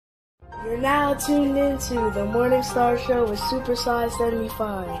You're now tuned into the Morning Star Show with Super Size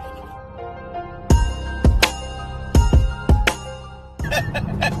 75.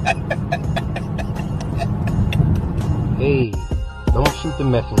 Hey, don't shoot the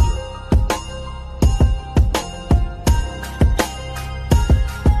messenger.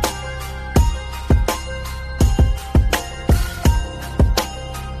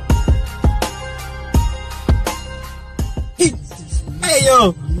 Hey,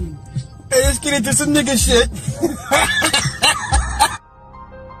 yo. Hey, let's get into some nigga shit.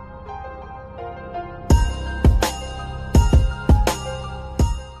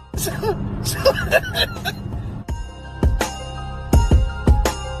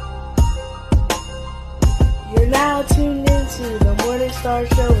 You're now tuned into the Morning Star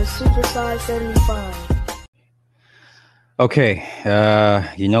Show with Super Size 75.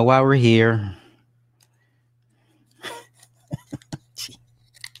 Okay, you know why we're here.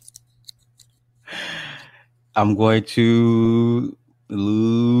 I'm going to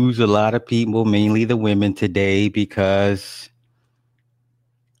lose a lot of people, mainly the women today, because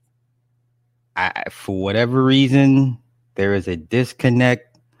for whatever reason, there is a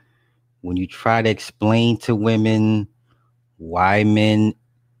disconnect when you try to explain to women why men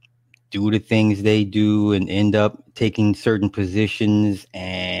do the things they do and end up taking certain positions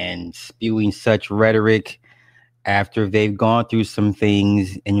and spewing such rhetoric after they've gone through some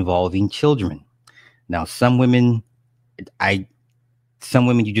things involving children. Now, some women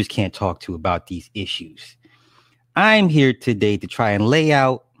you just can't talk to about these issues. I'm here today to try and lay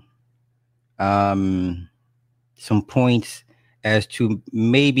out some points as to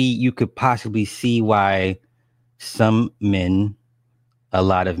maybe you could possibly see why some men, a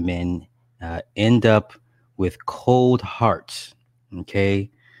lot of men, end up with cold hearts. Okay.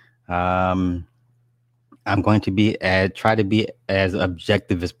 I'm going to try to be as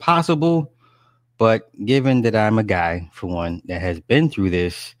objective as possible. But given that I'm a guy, for one, that has been through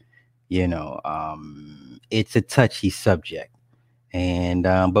this, it's a touchy subject. And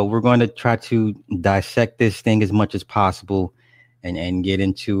but we're going to try to dissect this thing as much as possible and get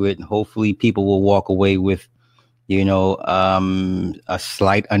into it. And hopefully people will walk away with, a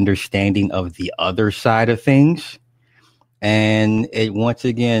slight understanding of the other side of things. And once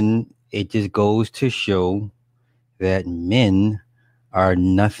again, it just goes to show that men are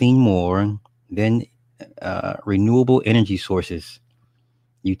nothing more than renewable energy sources,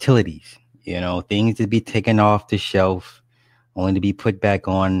 utilities, things to be taken off the shelf, only to be put back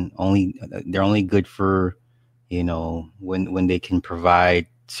on. They're only good for, when they can provide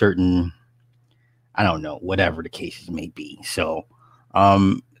certain, I don't know, whatever the cases may be. So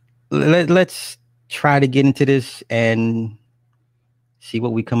let's try to get into this and see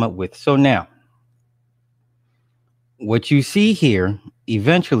what we come up with. So now, what you see here,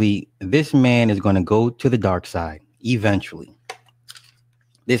 eventually, this man is going to go to the dark side. Eventually,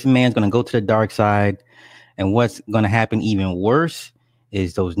 this man's going to go to the dark side. And what's going to happen even worse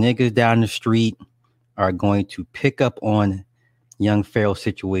is those niggas down the street are going to pick up on young Pharaoh's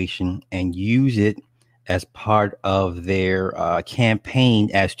situation and use it as part of their campaign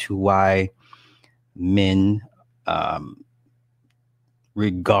as to why men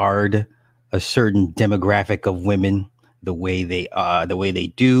regard a certain demographic of women the way they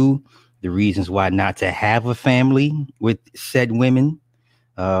do, the reasons why not to have a family with said women,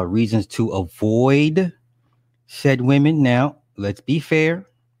 reasons to avoid said women. Now, let's be fair.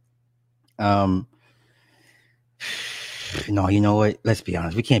 No, you know what? Let's be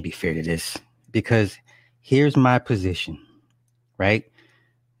honest. We can't be fair to this, because here's my position, right?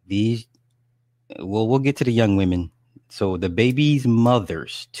 We'll get to the young women. So the baby's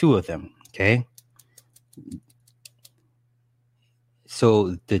mothers, 2 of them, okay?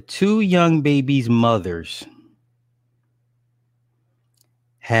 So the 2 young babies' mothers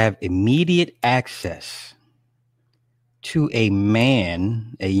have immediate access to a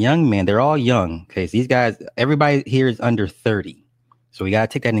young man. They're all young. Okay, so these guys, everybody here is under 30. So we got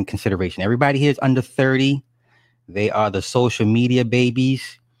to take that in consideration. Everybody here is under 30. They are the social media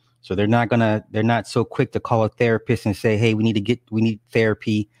babies. So they're not so quick to call a therapist and say, hey, we need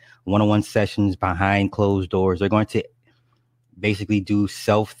therapy, one-on-one sessions behind closed doors. They're going to basically do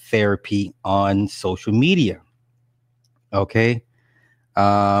self-therapy on social media. Okay.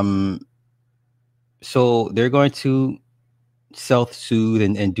 So they're going to self-soothe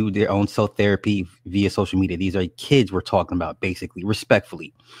and do their own self-therapy via social media. These are kids we're talking about, basically,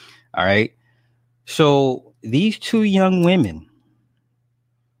 respectfully. All right. So these 2 young women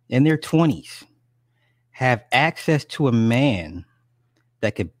in their 20s have access to a man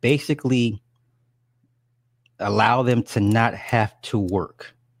that could basically allow them to not have to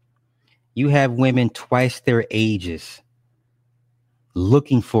work. You have women twice their ages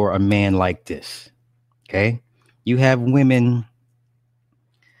looking for a man like this. Okay. You have women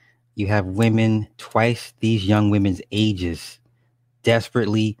twice these young women's ages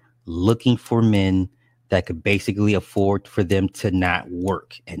desperately looking for men that could basically afford for them to not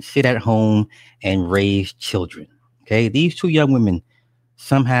work and sit at home and raise children. Okay. These two young women,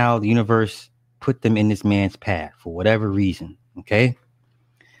 somehow the universe put them in this man's path for whatever reason. Okay.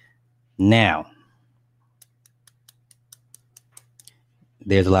 Now,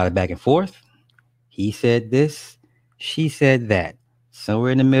 there's a lot of back and forth. He said this, she said that.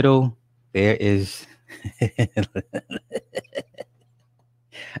 Somewhere in the middle, there is.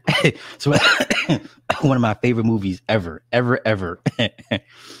 So, one of my favorite movies ever.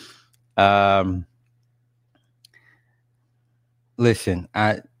 Listen,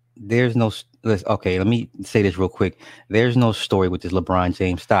 there's no. Okay, let me say this real quick. There's no story with this LeBron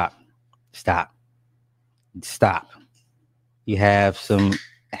James. Stop. You have some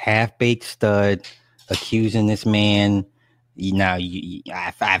half-baked stud accusing this man. Now,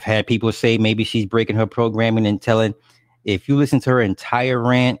 I've had people say maybe she's breaking her programming and telling. If you listen to her entire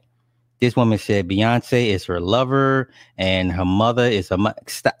rant, this woman said Beyonce is her lover and her mother is her mother.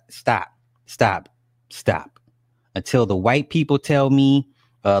 Stop. Until the white people tell me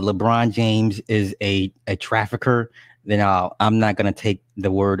LeBron James is a trafficker, then I'm not going to take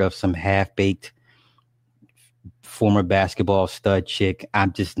the word of some half-baked former basketball stud chick.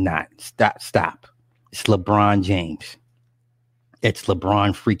 I'm just not. Stop. It's LeBron James. It's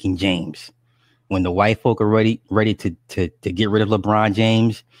LeBron freaking James. When the white folk are ready to get rid of LeBron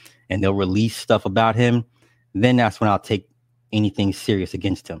James and they'll release stuff about him, then that's when I'll take anything serious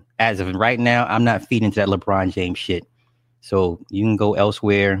against him. As of right now, I'm not feeding into that LeBron James shit. So you can go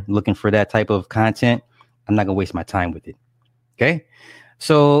elsewhere looking for that type of content. I'm not going to waste my time with it. Okay?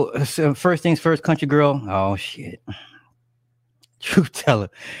 So first things first, country girl. Oh, shit. Truth teller.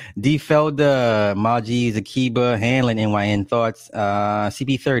 D. Felder, Maji, Zakiba, Hanlon, NYN Thoughts,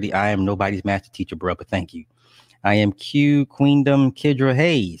 CB30. I am nobody's master teacher, bro, but thank you. I am Q, Queendom, Kidra.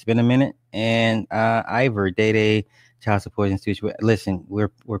 Hey, it's been a minute. And Ivor, Day, Child Support Institution. Listen,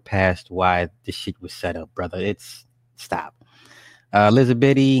 we're past why this shit was set up, brother. It's stop.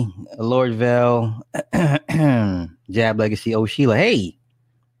 Elizabeth, Lord Vel, Jab Legacy, Oh Sheila. Hey,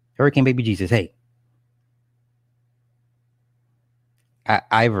 Hurricane Baby Jesus. Hey.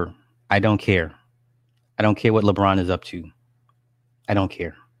 Ivor, I don't care. I don't care what LeBron is up to. I don't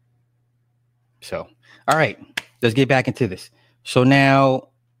care. So, all right, let's get back into this. So now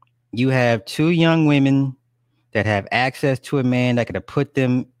you have two young women that have access to a man that could afford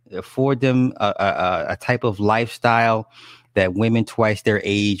them a type of lifestyle that women twice their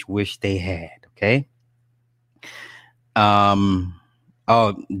age wish they had. Okay.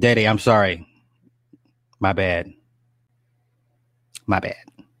 Oh, Daddy, I'm sorry. My bad.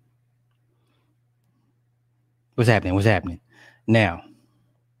 What's happening? Now,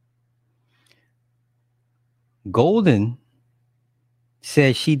 Golden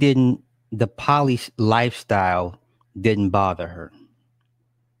said the poly lifestyle didn't bother her.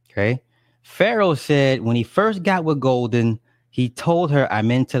 Okay. Pharaoh said when he first got with Golden, he told her,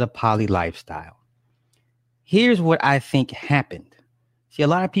 I'm into the poly lifestyle. Here's what I think happened. See, a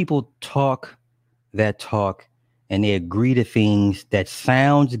lot of people talk and they agree to things that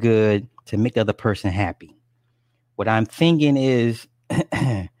sounds good to make the other person happy. What I'm thinking is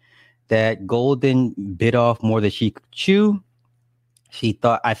that Golden bit off more than she could chew.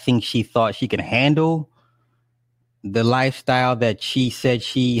 I think she thought she could handle the lifestyle that she said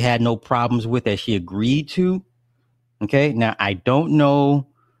she had no problems with, that she agreed to. Okay. Now I don't know.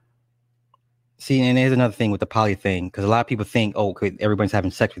 See, and there's another thing with the poly thing, because a lot of people think, everybody's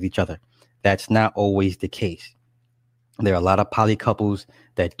having sex with each other. That's not always the case. There are a lot of poly couples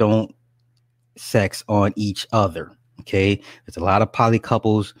that don't sex on each other. Okay. There's a lot of poly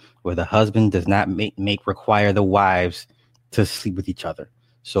couples where the husband does not require the wives to sleep with each other.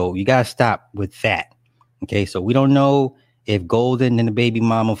 So you got to stop with that. Okay. So we don't know if Golden and the baby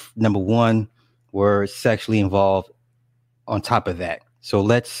mama number one were sexually involved on top of that. So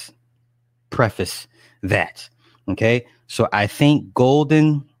let's preface that. Okay. So I think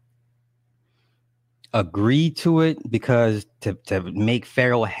Golden agreed to it because to make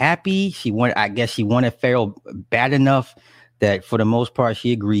Pharaoh happy, she wanted Pharaoh bad enough that for the most part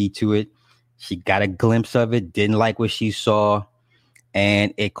she agreed to it. She got a glimpse of it, didn't like what she saw,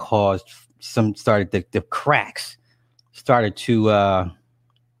 and it caused the cracks started to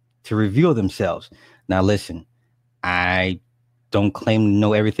reveal themselves. Now listen, I don't claim to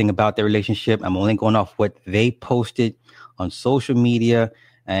know everything about their relationship. I'm only going off what they posted on social media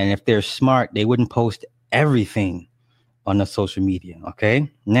And if they're smart, they wouldn't post everything on the social media.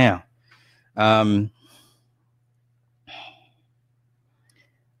 Okay. Now,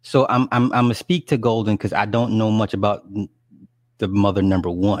 so I'm gonna speak to Golden because I don't know much about the mother number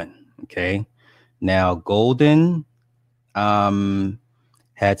one. Okay. Now, Golden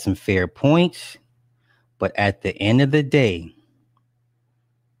had some fair points, but at the end of the day,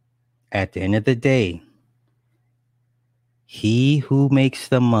 he who makes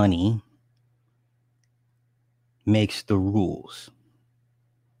the money makes the rules.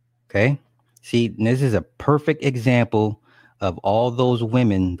 Okay. See, this is a perfect example of all those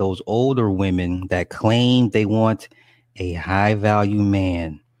women, those older women that claim they want a high value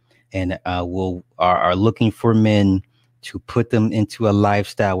man and are looking for men to put them into a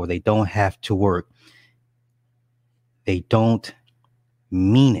lifestyle where they don't have to work. They don't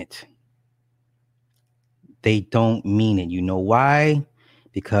mean it. They don't mean it. You know why?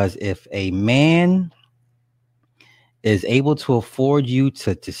 Because if a man is able to afford you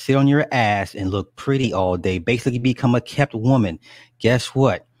to sit on your ass and look pretty all day, basically become a kept woman, guess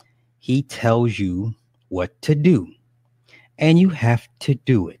what? He tells you what to do, and you have to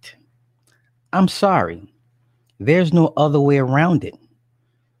do it. I'm sorry. There's no other way around it.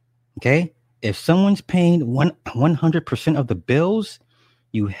 Okay? If someone's paying 100% of the bills,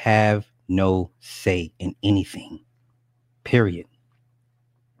 you have no say in anything. Period.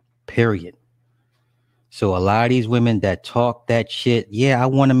 So a lot of these women that talk that shit, yeah, I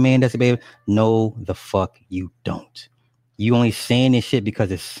want a man that's a baby. No, the fuck you don't. You only saying this shit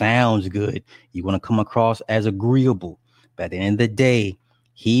because it sounds good. You want to come across as agreeable. But at the end of the day,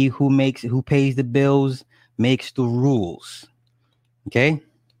 he who pays the bills makes the rules. Okay?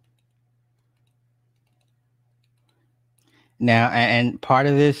 Now, and part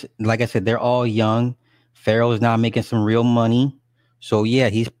of this, like I said, they're all young. Pharaoh is now making some real money. So yeah,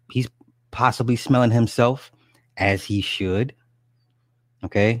 he's possibly smelling himself as he should.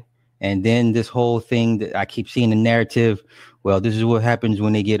 Okay. And then this whole thing that I keep seeing the narrative. Well, this is what happens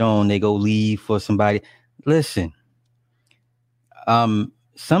when they get on, they go leave for somebody. Listen,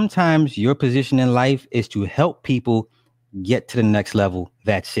 sometimes your position in life is to help people get to the next level.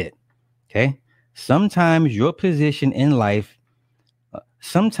 That's it. Okay. Sometimes your position in life,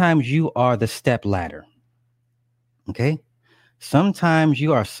 sometimes you are the step ladder. Okay. Sometimes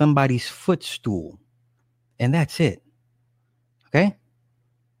you are somebody's footstool, and that's it. Okay?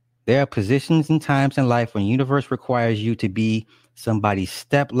 There are positions and times in life when the universe requires you to be somebody's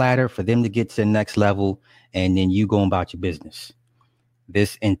step ladder for them to get to the next level, and then you go about your business.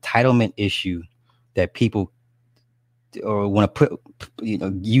 This entitlement issue that people or want to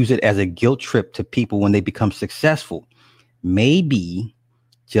use it as a guilt trip to people when they become successful. Maybe,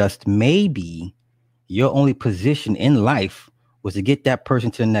 just maybe, your only position in life was to get that person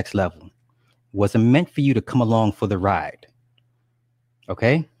to the next level. Wasn't meant for you to come along for the ride.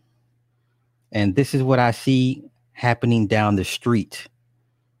 Okay? And this is what I see happening down the street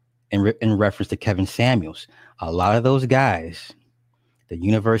in reference to Kevin Samuels. A lot of those guys, the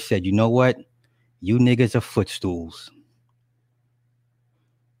universe said, you know what? You niggas are footstools.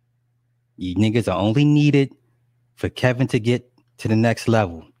 You niggas are only needed for Kevin to get to the next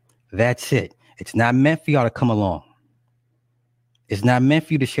level. That's it. It's not meant for y'all to come along. It's not meant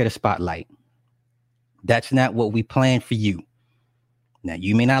for you to share the spotlight. That's not what we planned for you. Now,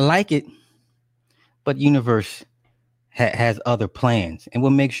 you may not like it, but the universe has other plans, and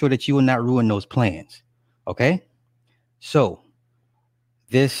we'll make sure that you will not ruin those plans. Okay? So,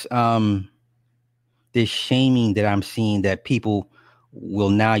 this shaming that I'm seeing that people will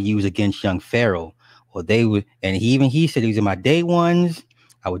now use against young Pharaoh, or they would, and he said, these are my day ones.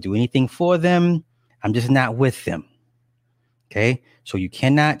 I would do anything for them. I'm just not with them. Okay, so you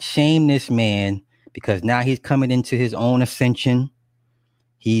cannot shame this man because now he's coming into his own ascension.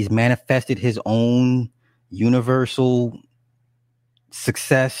 He's manifested his own universal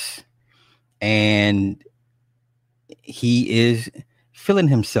success, and he is feeling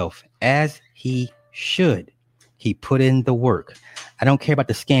himself as he should. He put in the work. I don't care about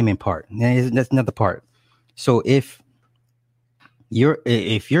the scamming part. That's another part. So if you're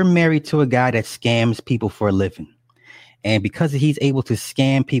married to a guy that scams people for a living, and because he's able to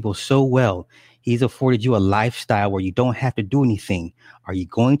scam people so well, he's afforded you a lifestyle where you don't have to do anything. Are you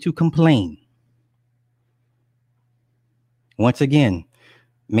going to complain? Once again,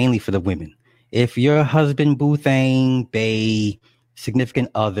 mainly for the women. If your husband, boo thing, bae, significant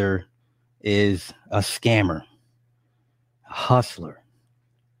other is a scammer, a hustler,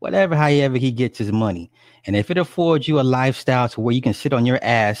 whatever, however he gets his money, and if it affords you a lifestyle to where you can sit on your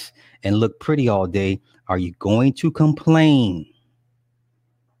ass and look pretty all day, are you going to complain?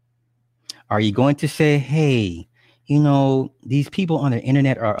 Are you going to say, hey, these people on the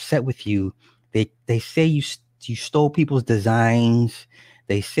internet are upset with you. They say you stole people's designs.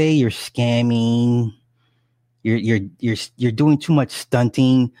 They say you're scamming. You're doing too much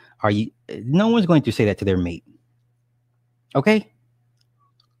stunting. Are you? No one's going to say that to their mate. Okay?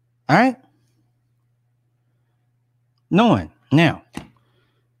 All right? No one. Now,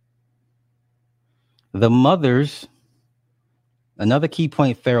 the mothers, another key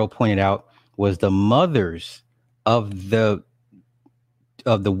point Pharaoh pointed out was the mothers of the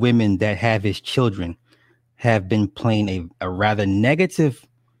women that have his children have been playing a rather negative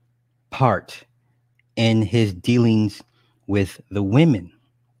part in his dealings with the women.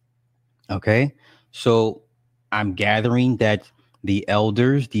 Okay? So I'm gathering that the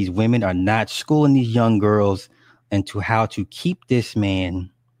elders, these women, are not schooling these young girls into how to keep this man,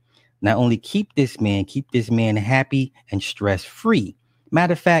 not only keep this man happy and stress-free.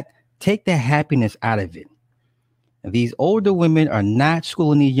 Matter of fact, take the happiness out of it. These older women are not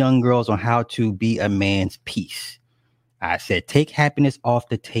schooling these young girls on how to be a man's peace. I said, take happiness off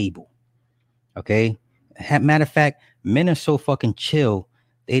the table. Okay? Matter of fact, men are so fucking chill.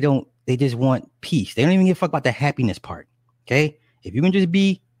 They just want peace. They don't even give a fuck about the happiness part. Okay? If you can just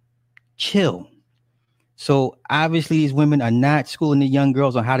be chill. So obviously these women are not schooling the young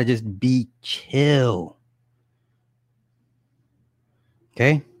girls on how to just be chill.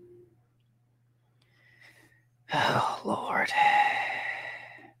 Okay? Oh, Lord.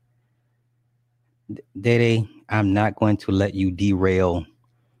 Dede, I'm not going to let you derail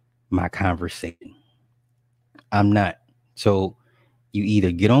my conversation. I'm not. So you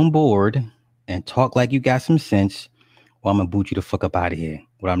either get on board and talk like you got some sense, or I'm going to boot you the fuck up out of here.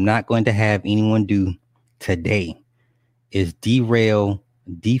 What I'm not going to have anyone do today is derail,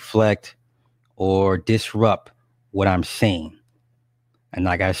 deflect, or disrupt what I'm saying. And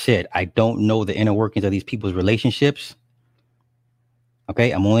like I said, I don't know the inner workings of these people's relationships.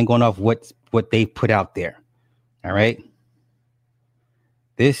 Okay, I'm only going off what they put out there. All right.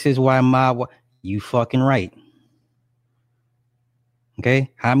 This is why you fucking right.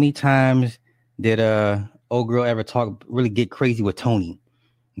 Okay. How many times did old girl ever really get crazy with Tony?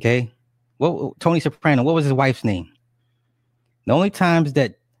 Okay. Well, Tony Soprano, what was his wife's name? The only times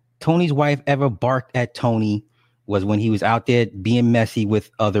that Tony's wife ever barked at Tony was when he was out there being messy with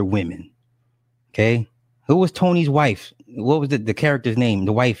other women. Okay. Who was Tony's wife? What was the character's name?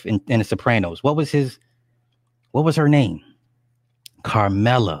 The wife in The Sopranos. What was her name?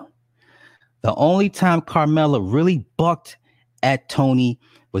 Carmela. The only time Carmela really bucked at Tony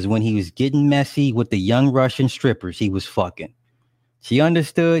was when he was getting messy with the young Russian strippers he was fucking. She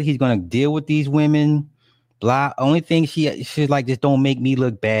understood he's going to deal with these women. Blah. Only thing she's like, just don't make me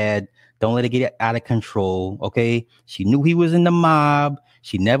look bad. Don't let it get out of control. Okay. She knew he was in the mob.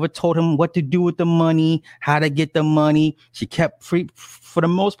 She never told him what to do with the money, how to get the money. She kept for the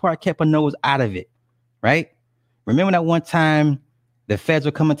most part, kept her nose out of it. Right. Remember that one time the feds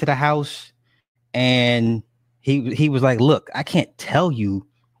were coming to the house and he was like, look, I can't tell you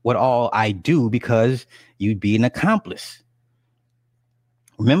what all I do because you'd be an accomplice.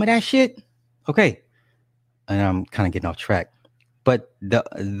 Remember that shit? Okay. And I'm kind of getting off track. But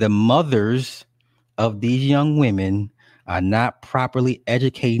the mothers of these young women are not properly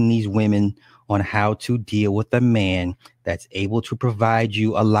educating these women on how to deal with a man that's able to provide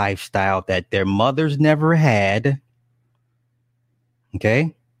you a lifestyle that their mothers never had.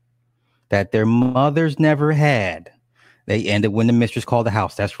 Okay? That their mothers never had. They ended when the mistress called the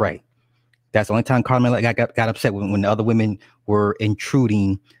house. That's right. That's the only time Carmela got upset when the other women were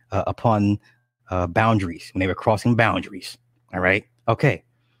intruding upon boundaries, when they were crossing boundaries. All right. Okay.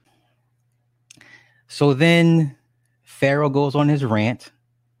 So then Pharaoh goes on his rant.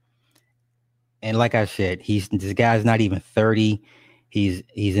 And like I said, this guy's not even 30. He's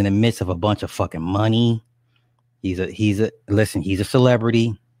in the midst of a bunch of fucking money. He's a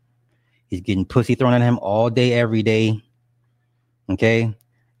celebrity. He's getting pussy thrown at him all day, every day. Okay.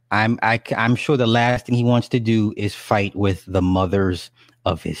 I'm sure the last thing he wants to do is fight with the mothers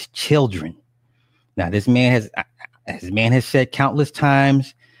of his children. Now, this man has said countless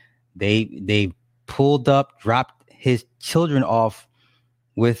times they pulled up, dropped his children off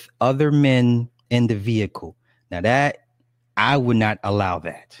with other men in the vehicle. Now that I would not allow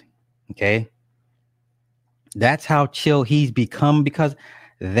that. Okay. That's how chill he's become, because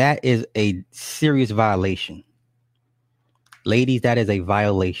that is a serious violation. Ladies, that is a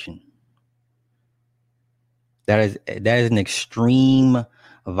violation. That is an extreme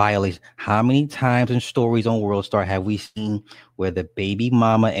violation. How many times in stories on World Star have we seen where the baby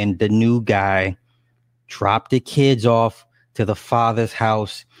mama and the new guy dropped the kids off to the father's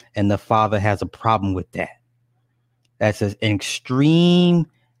house and the father has a problem with that. That's an extreme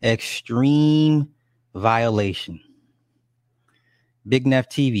violation. Big Neff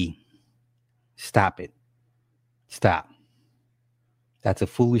TV, stop it. Stop. That's a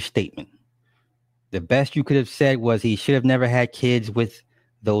foolish statement. The best you could have said was he should have never had kids with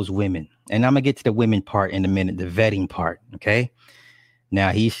those women. And I'm going to get to the women part in a minute, the vetting part, okay?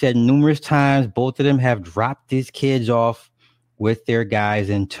 Now, he said numerous times both of them have dropped his kids off with their guys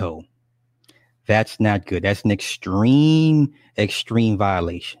in tow. That's not good. That's an extreme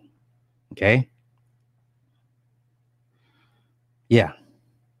violation. Okay? Yeah.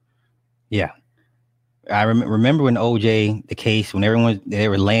 I remember when OJ, the case, when they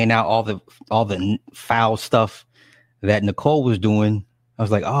were laying out all the foul stuff that Nicole was doing. I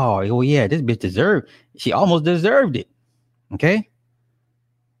was like, oh yeah, this bitch she almost deserved it. Okay?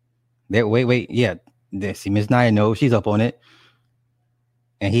 Wait. Yeah. See, Miss Naya knows she's up on it.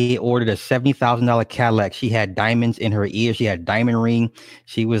 And he ordered a $70,000 Cadillac. She had diamonds in her ear. She had a diamond ring.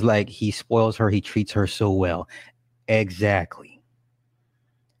 She was like, he spoils her. He treats her so well. Exactly.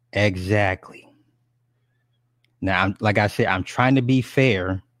 Now, like I said, I'm trying to be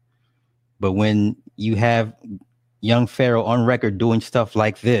fair. But when you have young Pharaoh on record doing stuff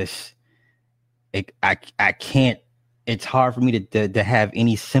like this, I can't. It's hard for me to have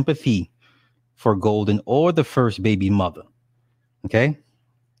any sympathy for Golden or the first baby mother. Okay?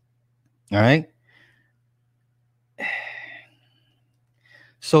 All right?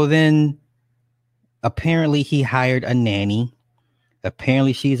 So then, apparently he hired a nanny.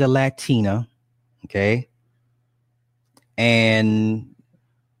 Apparently she's a Latina. Okay? And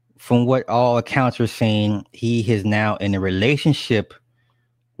from what all accounts are saying, he is now in a relationship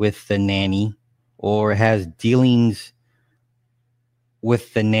with the nanny or has dealings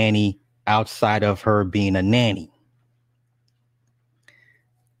with the nanny outside of her being a nanny.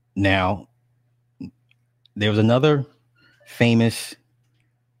 Now, there was another famous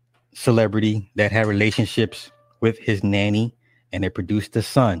celebrity that had relationships with his nanny and it produced a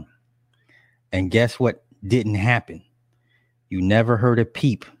son. And guess what didn't happen? You never heard a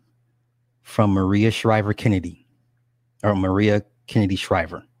peep from Maria Shriver Kennedy or Maria Kennedy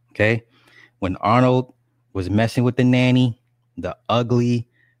Shriver. Okay. When Arnold was messing with the nanny, the ugly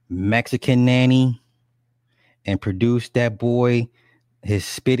Mexican nanny, and produced that boy, his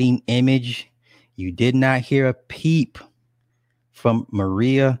spitting image, you did not hear a peep from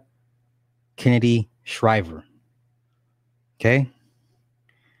Maria Kennedy Shriver. Okay.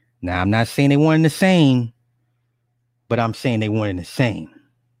 Now, I'm not saying they weren't the same, but I'm saying they weren't the same.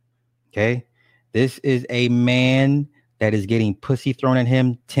 Okay. This is a man that is getting pussy thrown at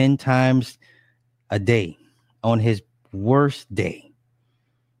him 10 times a day on his worst day.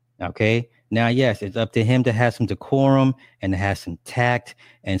 Okay. Now, yes, it's up to him to have some decorum and to have some tact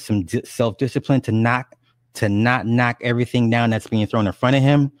and some self-discipline to not knock everything down that's being thrown in front of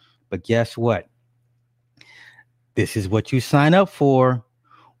him. But guess what? This is what you sign up for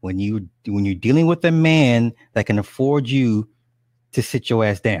when you're dealing with a man that can afford you to sit your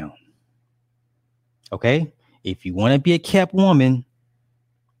ass down. Okay? If you want to be a kept woman,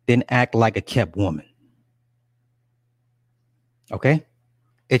 then act like a kept woman. Okay?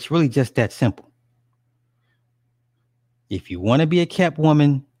 It's really just that simple. If you want to be a kept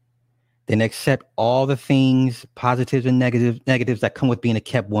woman, then accept all the things, positives and negatives that come with being a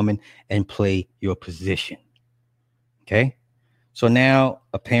kept woman and play your position. Okay? So now,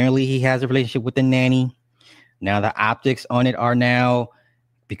 apparently he has a relationship with the nanny. Now the optics on it are now,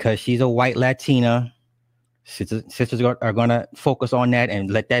 because she's a white Latina, sisters are going to focus on that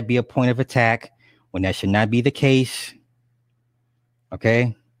and let that be a point of attack when that should not be the case.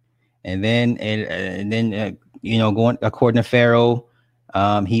 Okay? And then, going according to Pharaoh,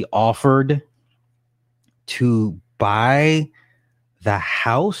 he offered to buy the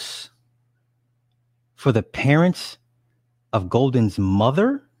house for the parents of Golden's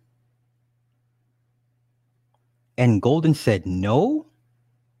mother. And Golden said no.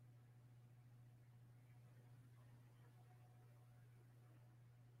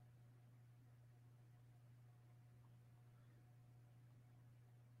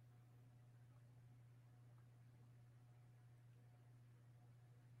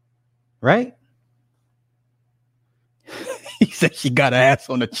 Right? He said she got her ass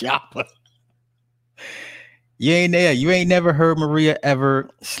on the chopper. You ain't there. You ain't never heard Maria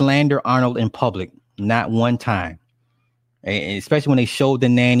ever slander Arnold in public. Not one time. And especially when they showed the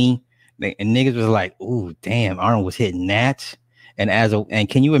nanny, and niggas was like, "Ooh, damn, Arnold was hitting that." And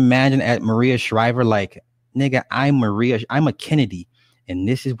can you imagine at Maria Shriver, like, nigga, I'm a Kennedy, and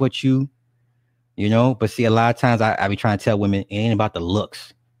this is what you you know. But see, a lot of times I be trying to tell women it ain't about the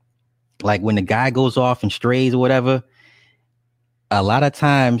looks. Like when the guy goes off and strays or whatever, a lot of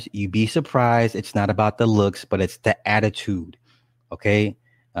times you'd be surprised it's not about the looks, but it's the attitude. Okay.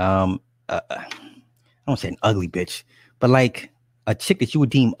 I don't say an ugly bitch, but like a chick that you would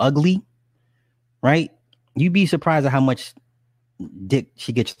deem ugly, right? You'd be surprised at how much dick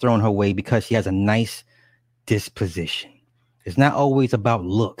she gets thrown her way because she has a nice disposition. It's not always about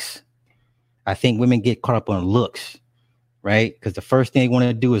looks. I think women get caught up on looks, right? Because the first thing they want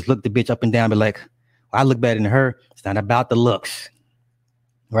to do is look the bitch up and down, be like, well, I look better than her. It's not about the looks,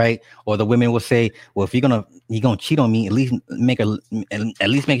 right? Or the women will say, well, if you're gonna cheat on me, at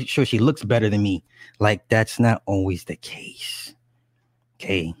least make sure she looks better than me. Like that's not always the case.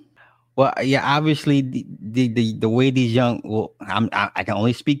 Okay. Well, yeah, obviously the way these young, well, I can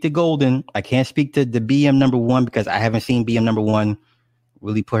only speak to Golden. I can't speak to the BM number one because I haven't seen BM number one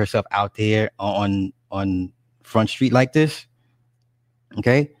really put herself out there on Front Street like this.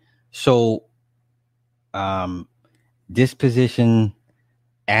 Okay. So disposition,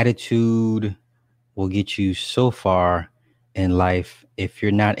 attitude will get you so far in life if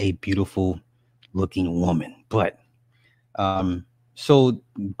you're not a beautiful looking woman. But so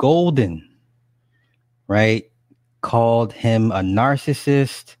Golden, right, called him a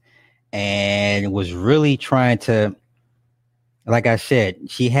narcissist and was really trying to, like I said,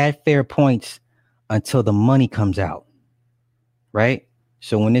 she had fair points until the money comes out, right?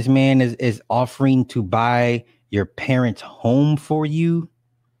 So when this man is offering to buy your parents' home for you,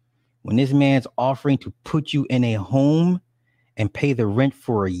 when this man's offering to put you in a home and pay the rent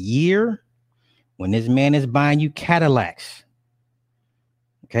for a year, when this man is buying you Cadillacs,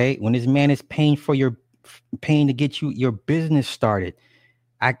 okay, when this man is paying to get you your business started,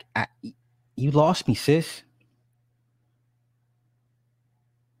 you lost me, sis.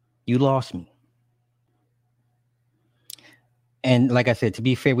 You lost me. And like I said, to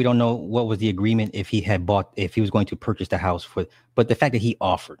be fair, we don't know what was the agreement if he was going to purchase the house but the fact that he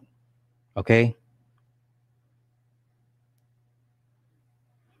offered, okay.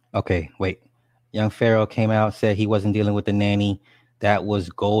 Okay, wait. Young Pharaoh came out, said he wasn't dealing with the nanny. That was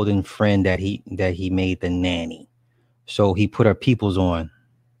Golden friend that he made the nanny. So he put her peoples on.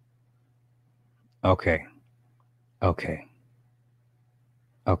 Okay. Okay.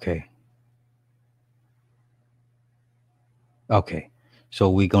 Okay. Okay. So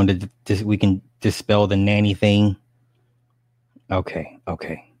we can dispel the nanny thing. Okay.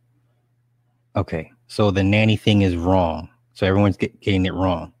 Okay. Okay. So the nanny thing is wrong. So everyone's getting it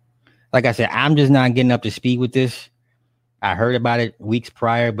wrong. Like I said, I'm just not getting up to speed with this. I heard about it weeks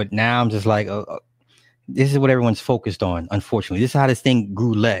prior, but now I'm just like, this is what everyone's focused on. Unfortunately, this is how this thing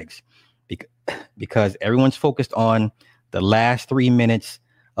grew legs, because everyone's focused on the last 3 minutes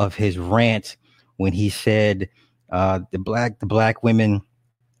of his rant when he said the black women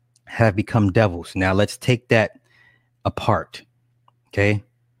have become devils. Now let's take that apart. Okay,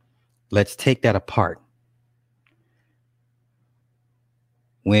 let's take that apart.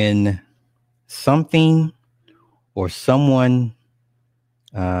 When something or someone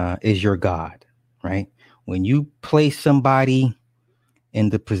is your God, right? When you place somebody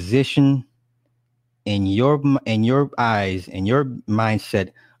in the position in your eyes, in your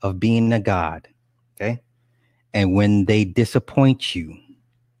mindset of being a God, okay? And when they disappoint you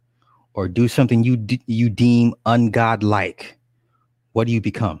or do something you deem ungodlike, what do you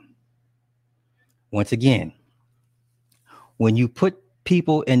become? Once again, when you put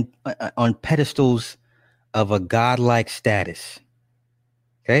people on pedestals of a godlike status,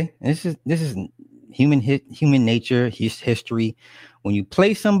 okay, this is human nature, history. When you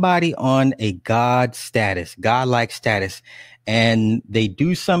place somebody on a godlike status, and they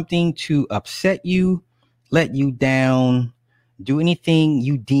do something to upset you, let you down, do anything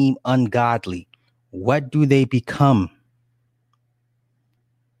you deem ungodly, what do they become?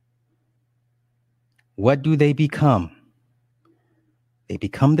 What do they become? They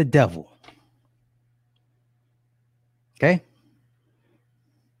become the devil. Okay?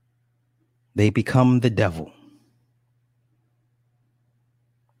 They become the devil.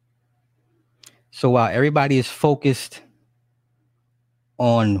 So while everybody is focused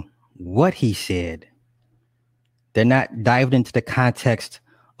on what he said, they're not diving into the context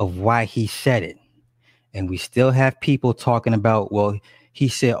of why he said it. And we still have people talking about, well, he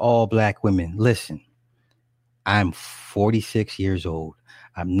said all black women. Listen, I'm 46 years old.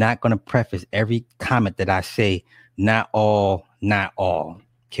 I'm not going to preface every comment that I say, not all, not all.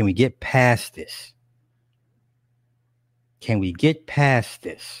 Can we get past this? Can we get past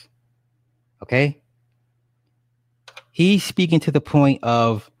this? Okay? He's speaking to the point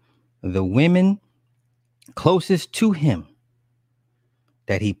of the women closest to him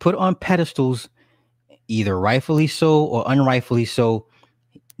that he put on pedestals, either rightfully so or unrightfully so.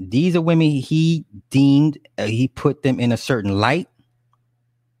 These are women he deemed, he put them in a certain light.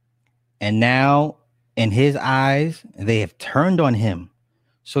 And now in his eyes, they have turned on him.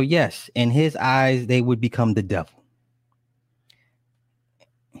 So yes, in his eyes, they would become the devil.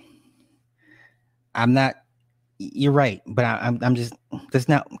 You're right, but I'm just, let's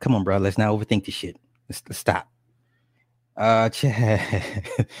not, come on, bro. Let's not overthink the shit. Let's stop. If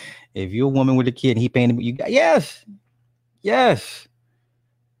you're a woman with a kid and he paying you, yes.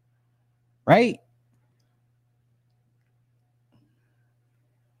 Right?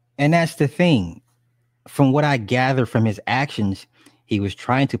 And that's the thing. From what I gather from his actions, he was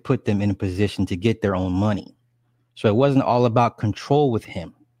trying to put them in a position to get their own money. So it wasn't all about control with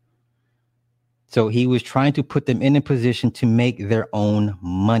him. So he was trying to put them in a position to make their own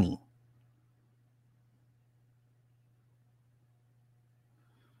money.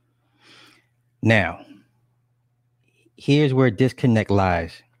 Now, here's where disconnect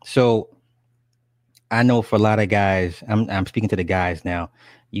lies. So I know for a lot of guys, I'm speaking to the guys now.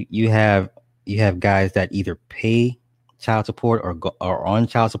 You have guys that either pay child support or are on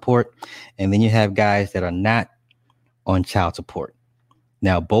child support, and then you have guys that are not on child support.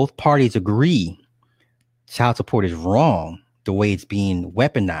 Now, both parties agree child support is wrong the way it's being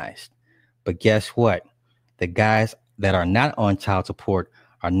weaponized. But guess what? The guys that are not on child support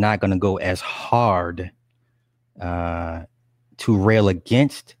are not going to go as hard to rail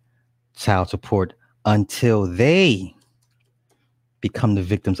against child support until they become the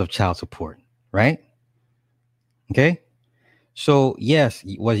victims of child support, right? Okay. So yes,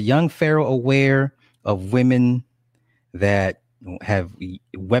 was young Pharaoh aware of women that have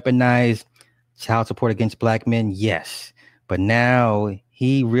weaponized child support against black men? Yes. But now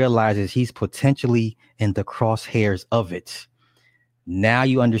he realizes he's potentially in the crosshairs of it. Now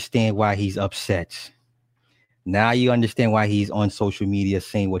you understand why he's upset. Now you understand why he's on social media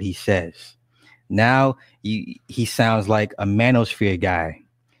saying what he says. Now he sounds like a manosphere guy.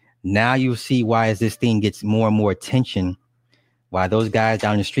 Now you see why as this thing gets more and more attention, why those guys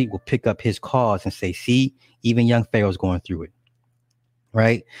down the street will pick up his cause and say, see, even young Pharaoh's going through it.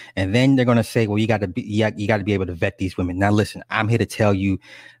 Right. And then they're going to say, well, you got to be able to vet these women. Now, listen, I'm here to tell you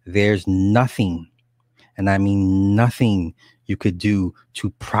there's nothing, and I mean nothing, you could do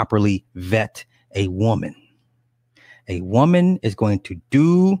to properly vet a woman. A woman is going to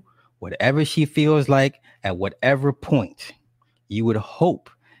do whatever she feels like at whatever point. You would hope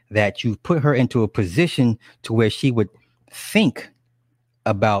that you put her into a position to where she would think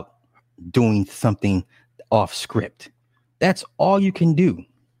about doing something off script. That's all you can do.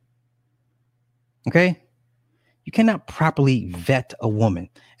 Okay? You cannot properly vet a woman.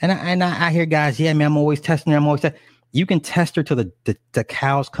 And I hear guys, yeah, man, I'm always testing her. You can test her till the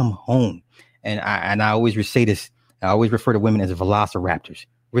cows come home. And I always say this. I always refer to women as velociraptors,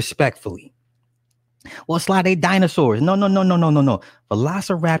 respectfully. Well, Sly, they dinosaurs. No.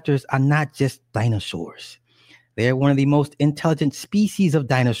 Velociraptors are not just dinosaurs. They're one of the most intelligent species of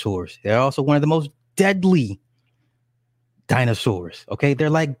dinosaurs. They're also one of the most deadly dinosaurs. Okay, they're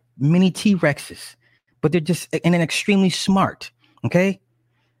like mini T-Rexes, but they're just and extremely smart. Okay,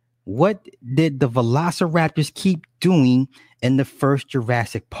 what did the velociraptors keep doing in the first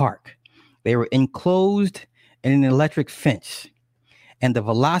Jurassic Park? They were enclosed in an electric fence, and the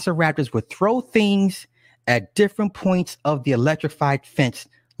velociraptors would throw things at different points of the electrified fence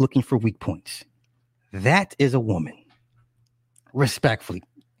looking for weak points. That is a woman. Respectfully,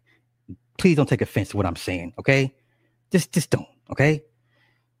 please don't take offense to what I'm saying. Okay, just don't. Okay,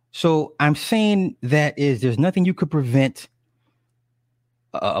 so I'm saying that there's nothing you could prevent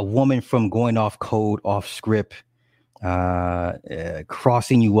a woman from going off code, off script,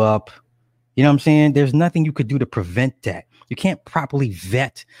 crossing you up. You know what I'm saying? There's nothing you could do to prevent that. You can't properly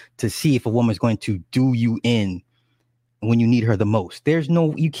vet to see if a woman's going to do you in when you need her the most.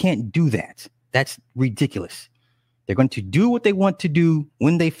 You can't do that. That's ridiculous. They're going to do what they want to do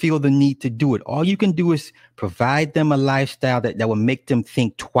when they feel the need to do it. All you can do is provide them a lifestyle that will make them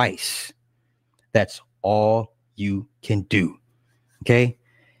think twice. That's all you can do. Okay?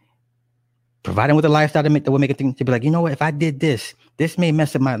 Provide them with a lifestyle that will make them think, to be like, you know what, if I did this may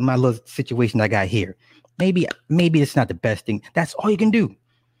mess up my little situation I got here. Maybe it's not the best thing. That's all you can do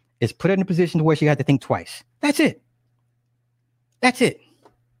is put her in a position to where she got to think twice. That's it. That's it.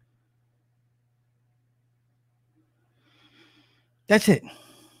 That's it.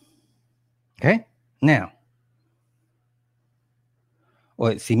 Okay. Now,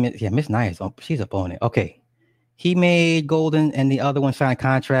 well, see, Miss Nia she's up on it. Okay. he made Golden and the other one sign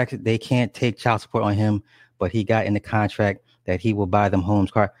contracts. They can't take child support on him, but he got in the contract that he will buy them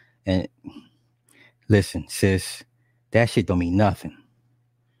homes, car. And listen, sis, that shit don't mean nothing.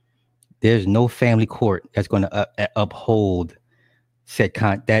 There's no family court that's going to uphold said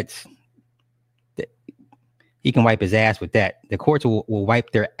he can wipe his ass with that. The courts will wipe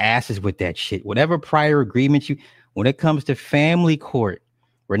their asses with that shit. Whatever prior agreements when it comes to family court,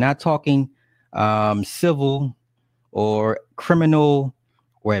 we're not talking civil or criminal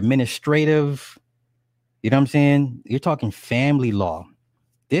or administrative. You know what I'm saying? You're talking family law.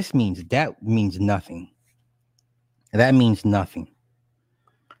 That means nothing. That means nothing.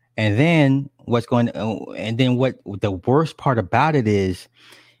 And then what the worst part about it is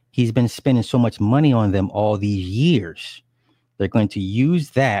he's been spending so much money on them all these years. They're going to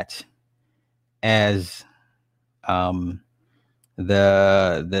use that as the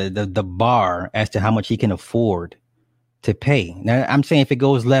bar as to how much he can afford to pay. Now, I'm saying if it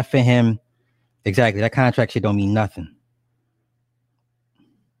goes left for him, exactly, that contract shit don't mean nothing.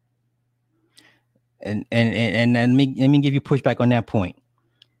 And let me give you pushback on that point.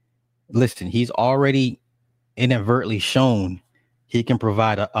 Listen, he's already inadvertently shown he can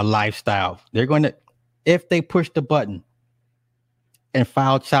provide a lifestyle. They're going to, if they push the button and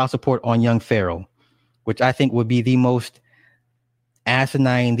file child support on young Pharaoh, which I think would be the most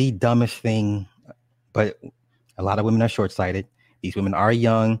asinine, the dumbest thing, but a lot of women are short-sighted. These women are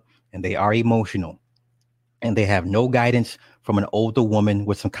young and they are emotional and they have no guidance from an older woman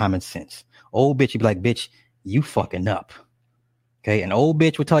with some common sense. Old bitch, you'd be like, bitch, you fucking up. Okay, an old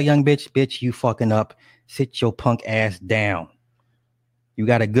bitch would tell a young bitch, you fucking up. Sit your punk ass down. You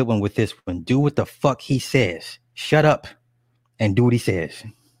got a good one with this one. Do what the fuck he says. Shut up and do what he says.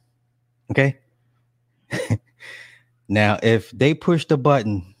 Okay? Now, if they push the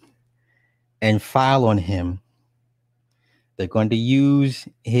button and file on him, they're going to use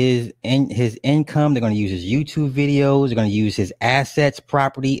his income. They're going to use his YouTube videos. They're going to use his assets,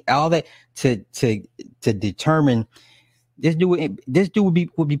 property, all that to determine. This dude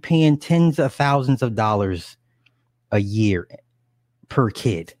would be paying tens of thousands of dollars a year per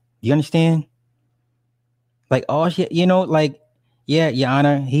kid. You understand? Like, oh shit, like, yeah, Your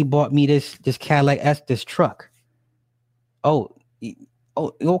Honor, he bought me this Cadillac this truck. Oh,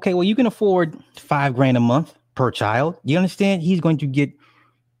 okay. Well, you can afford $5,000 a month per child. You understand? He's going to get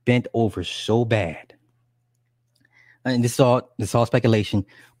bent over so bad. And this is all speculation,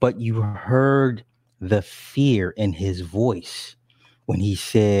 but you heard the fear in his voice when he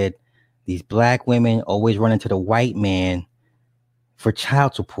said these black women always run into the white man for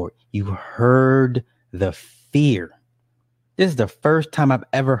child support. You heard the fear. This is the first time I've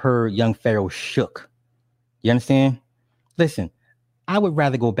ever heard young Pharaoh shook. You understand? Listen, I would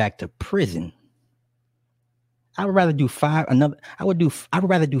rather go back to prison. I would rather do 5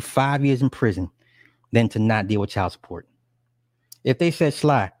 years in prison than to not deal with child support. If they said,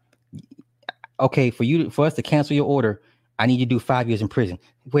 Sly, okay, for us to cancel your order, I need you to do 5 years in prison.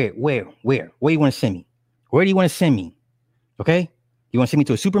 Where do you want to send me? Where do you want to send me? Okay? You want to send me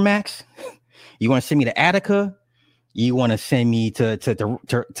to a Supermax? You want to send me to Attica? You want to send me to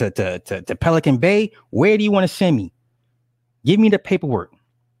Pelican Bay? Where do you want to send me? Give me the paperwork.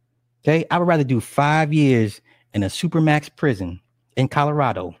 Okay? I would rather do 5 years in a Supermax prison in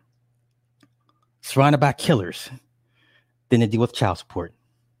Colorado, surrounded by killers, than to deal with child support.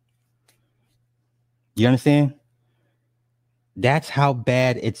 You understand? That's how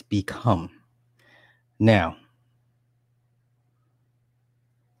bad it's become. Now,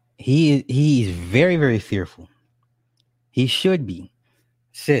 he's very, very fearful. He should be.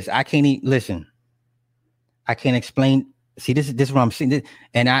 Sis, I can't listen. I can't explain. See, this is what I'm saying.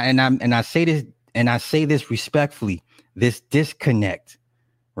 And I say this respectfully. This disconnect,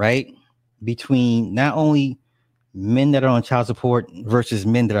 right, between not only men that are on child support versus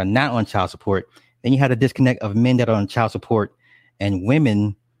men that are not on child support. Then you had a disconnect of men that are on child support and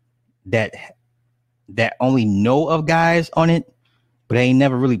women that only know of guys on it, but they ain't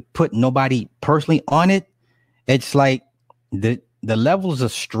never really put nobody personally on it. It's like the levels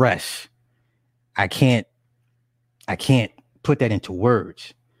of stress. I can't put that into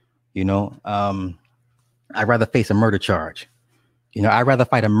words. I'd rather face a murder charge. I'd rather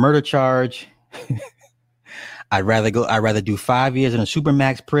fight a murder charge. I'd rather do 5 years in a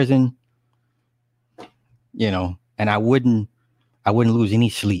Supermax prison. And I wouldn't lose any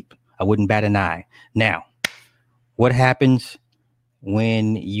sleep. I wouldn't bat an eye. Now, what happens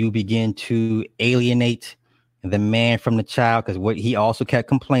when you begin to alienate the man from the child? Because what he also kept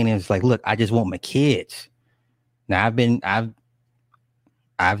complaining is like, look, I just want my kids. Now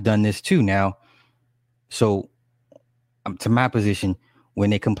I've done this too now. So to my position, when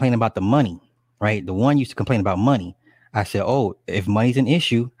they complain about the money, right? The one used to complain about money. I said, oh, if money's an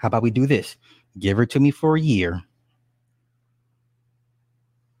issue, how about we do this? Give her to me for a year.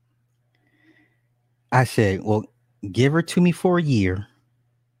 I said, well, give her to me for a year.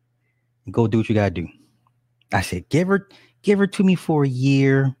 Go do what you gotta do. I said, give her to me for a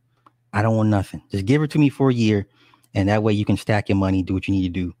year. I don't want nothing. Just give her to me for a year. And that way you can stack your money, do what you need to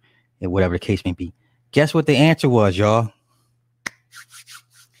do, and whatever the case may be. Guess what the answer was, y'all?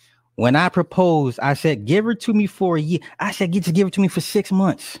 When I proposed, I said, give her to me for a year. I said, just give her to me for 6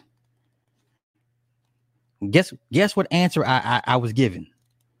 months. Guess what answer I was given?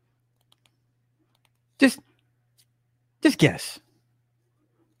 Just guess.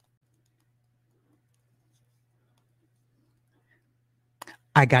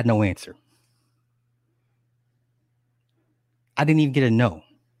 I got no answer. I didn't even get a no.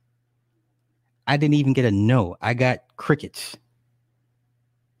 I didn't even get a no. I got crickets.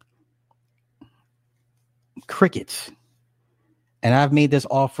 Crickets. And I've made this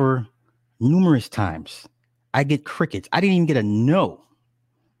offer numerous times. I get crickets. I didn't even get a no.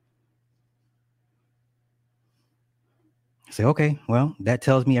 I say, okay, well, that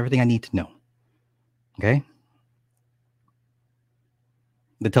tells me everything I need to know. Okay?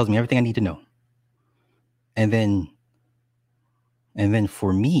 That tells me everything I need to know. And then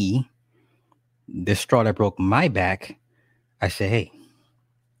for me, the straw that broke my back, I say, hey,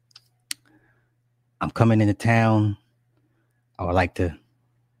 I'm coming into town. I would like to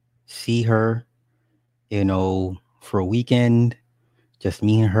see her, for a weekend, just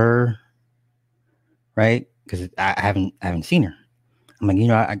me and her, right? Because I haven't seen her. I'm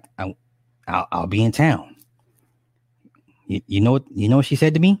like, I'll be in town. You know what she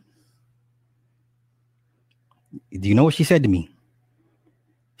said to me? Do you know what she said to me?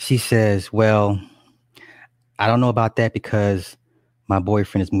 She says, well, I don't know about that because my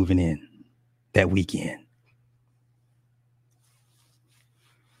boyfriend is moving in that weekend.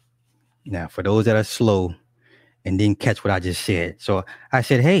 Now, for those that are slow and didn't catch what I just said. So I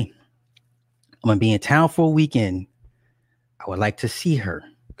said, hey, I'm going to be in town for a weekend. I would like to see her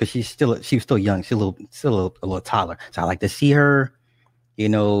because she was still young. She's still a little toddler. So I like to see her,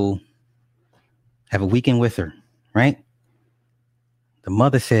 have a weekend with her, right? The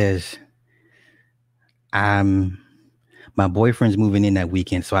mother says, my boyfriend's moving in that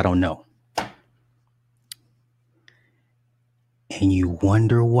weekend, so I don't know. And you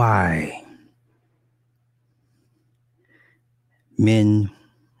wonder why men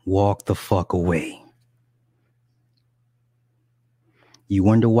walk the fuck away. You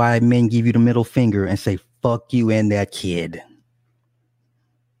wonder why men give you the middle finger and say, fuck you and that kid.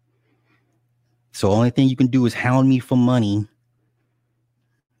 So the only thing you can do is hound me for money.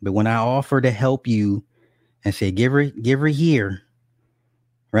 But when I offer to help you and say, give her here,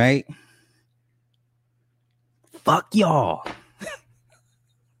 right? Fuck y'all.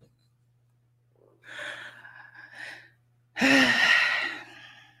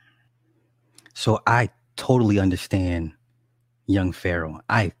 So I totally understand young Pharaoh.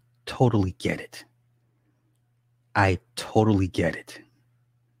 I totally get it. I get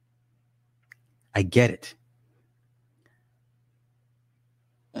it.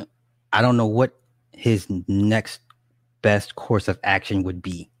 I don't know what his next best course of action would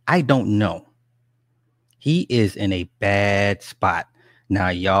be. I don't know. He is in a bad spot. Now,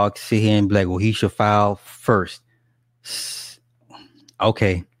 y'all sit here and be like, well, he should file first.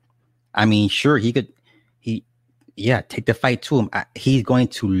 Okay. I mean, sure, take the fight to him. He's going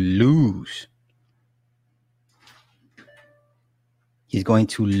to lose. He's going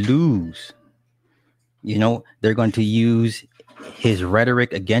to lose. They're going to use his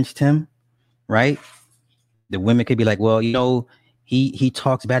rhetoric against him, right? The women could be like, well, he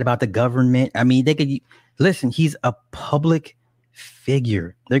talks bad about the government. I mean, they could listen. He's a public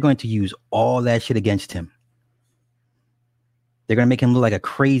figure. They're going to use all that shit against him. They're going to make him look like a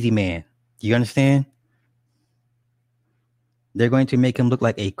crazy man. Do you understand? They're going to make him look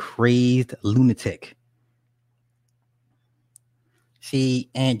like a crazed lunatic. See,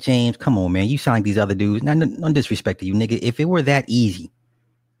 Aunt James, come on, man. You sound like these other dudes. No disrespect to you, nigga. If it were that easy,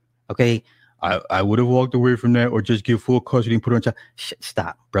 okay, I would have walked away from that or just give full custody and put her on child.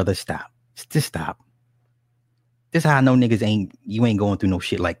 Stop, brother. Stop. Just stop. This is how I know niggas you ain't going through no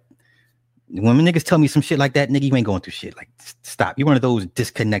shit like. When niggas tell me some shit like that, nigga, you ain't going through shit. Like, stop. You're one of those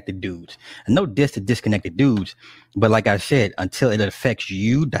disconnected dudes. And no diss to disconnected dudes. But like I said, until it affects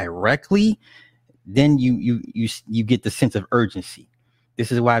you directly, then you get the sense of urgency. This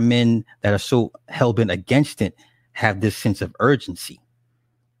is why men that are so hell-bent against it have this sense of urgency.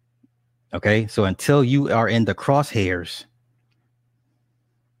 Okay, so until you are in the crosshairs,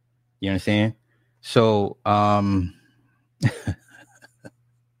 you understand? So, and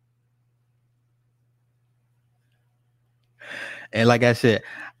like I said,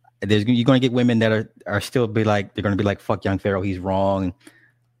 you're gonna get women that are still be like, they're gonna be like, fuck young Pharaoh, he's wrong.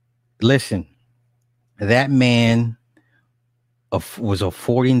 Listen, that man was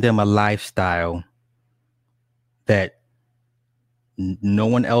affording them a lifestyle that no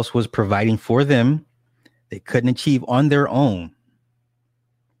one else was providing for them. They couldn't achieve on their own.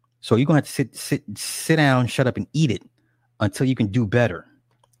 So you're gonna have to sit down, shut up, and eat it until you can do better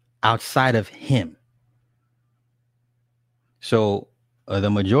outside of him. So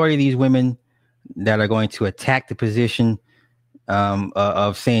the majority of these women that are going to attack the position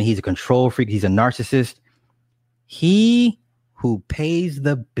of saying he's a control freak, he's a narcissist, he who pays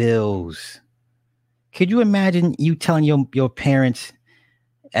the bills. Could you imagine you telling your parents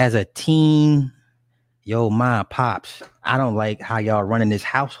as a teen, yo, ma, pops, I don't like how y'all running this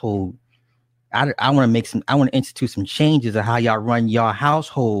household. I want to institute some changes of how y'all run y'all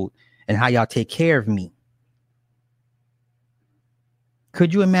household and how y'all take care of me.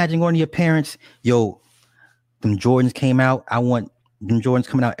 Could you imagine going to your parents, yo, them Jordans came out. I want them Jordans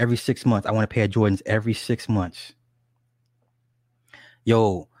coming out every 6 months. I want a pair of Jordans every 6 months.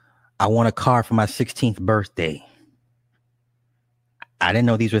 Yo, I want a car for my 16th birthday. I didn't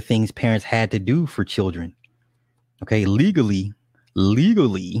know these were things parents had to do for children. Okay, legally,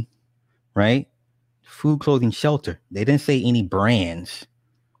 right? Food, clothing, shelter. They didn't say any brands.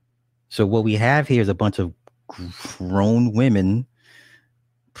 So what we have here is a bunch of grown women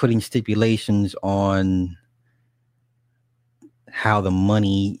putting stipulations on how the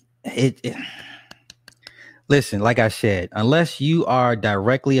money listen, like I said, unless you are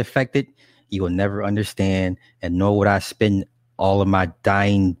directly affected, you will never understand, and nor would I spend all of my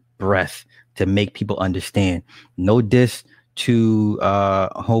dying breath to make people understand. No diss to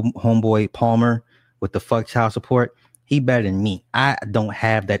homeboy Palmer with the fuck child support. He better than me. I don't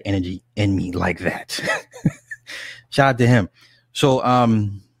have that energy in me like that. Shout out to him. So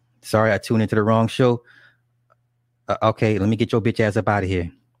sorry I tuned into the wrong show. Okay, let me get your bitch ass up out of here.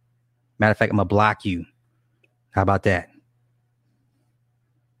 Matter of fact, I'm gonna block you. How about that?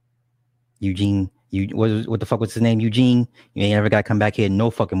 Eugene, what the fuck was his name? Eugene, you ain't ever gotta come back here no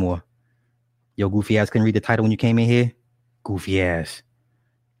fucking more. Yo, goofy ass couldn't read the title when you came in here? Goofy ass.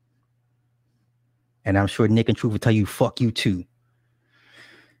 And I'm sure Nick and Truth will tell you, fuck you too.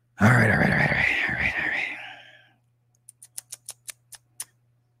 All right.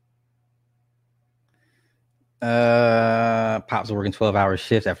 Pops was working 12-hour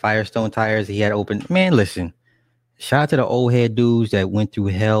shifts at Firestone Tires. He had open. Man, listen. Shout out to the old head dudes that went through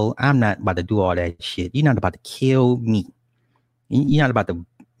hell. I'm not about to do all that shit. You're not about to kill me. You're not about to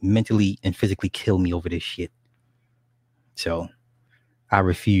mentally and physically kill me over this shit. So I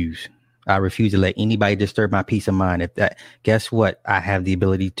refuse. I refuse to let anybody disturb my peace of mind. Guess what? I have the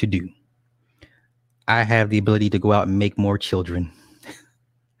ability to do. I have the ability to go out and make more children.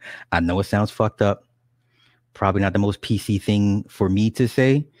 I know it sounds fucked up. Probably not the most PC thing for me to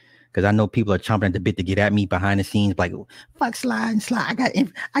say, because I know people are chomping at the bit to get at me behind the scenes, like, fuck Slide. I got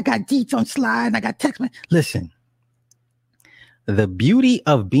deets on Slide. I got text. Listen, the beauty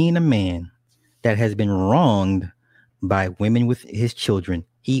of being a man that has been wronged by women with his children,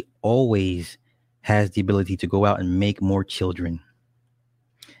 he always has the ability to go out and make more children.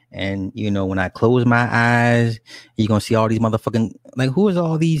 And, you know, when I close my eyes, you're going to see all these motherfucking, like, who is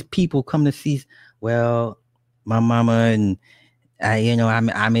all these people come to see? Well, my mama and,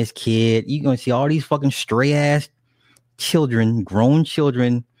 I'm his kid. You're going to see all these fucking stray ass children, grown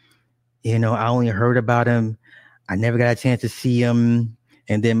children. You know, I only heard about him. I never got a chance to see him.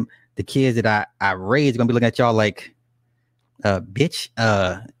 And then the kids that I raised are going to be looking at y'all like, bitch,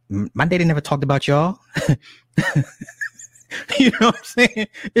 my daddy never talked about y'all. You know what I'm saying?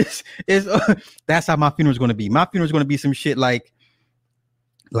 It's that's how my funeral is going to be. My funeral is going to be some shit like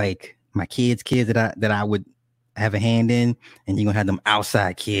my kids that I would have a hand in, and you're gonna have them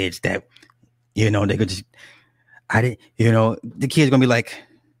outside kids that, you know, they could just, the kids gonna be like,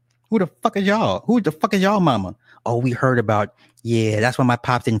 who the fuck is y'all? Who the fuck is y'all mama? Oh, we heard about, yeah, that's why my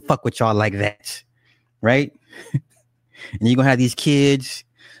pops didn't fuck with y'all like that. Right? And you're gonna have these kids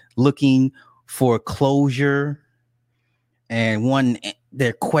looking for closure and want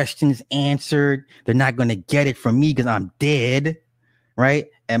their questions answered. They're not gonna get it from me because I'm dead. Right?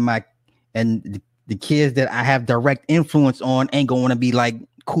 And the kids that I have direct influence on ain't going to be like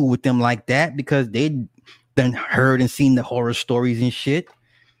cool with them like that, because they done heard and seen the horror stories and shit,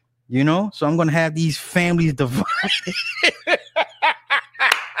 you know? So I'm going to have these families divided.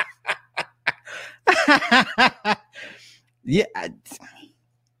 Yeah,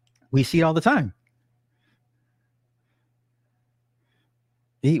 we see it all the time.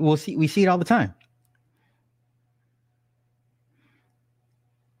 We see it all the time.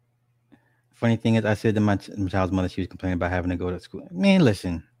 Funny thing is, I said to my child's mother, she was complaining about having to go to school. Man,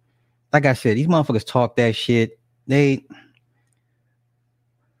 listen, like I said, these motherfuckers talk that shit. They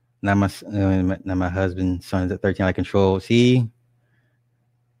now my husband's son is at 13 out of control. See.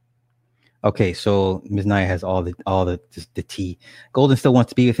 Okay, so Ms. Naya has all the tea. Golden still wants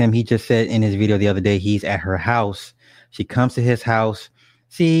to be with him. He just said in his video the other day he's at her house. She comes to his house.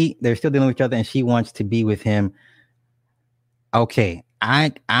 See, they're still dealing with each other, and she wants to be with him. Okay,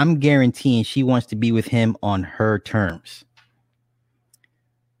 I'm guaranteeing she wants to be with him on her terms.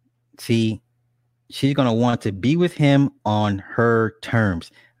 See, she's gonna want to be with him on her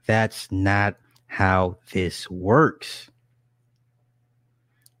terms. That's not how this works.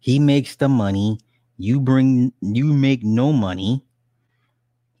 He makes the money. You make no money.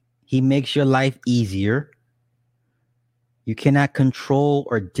 He makes your life easier. You cannot control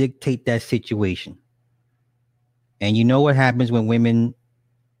or dictate that situation. And you know what happens when women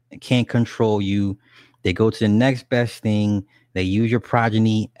can't control you? They go to the next best thing. They use your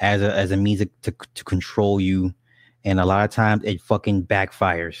progeny as a means to control you. And a lot of times it fucking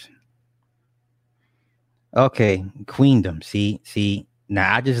backfires. Okay, queendom. See.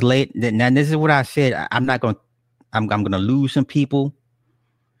 Now I just laid. Now this is what I said. I'm gonna lose some people,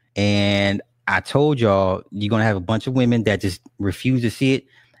 and I told y'all you're gonna have a bunch of women that just refuse to see it.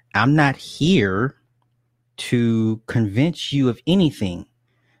 I'm not here to convince you of anything.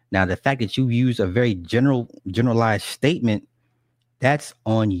 Now the fact that you use a very generalized statement, that's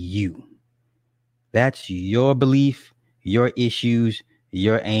on you. That's your belief, your issues,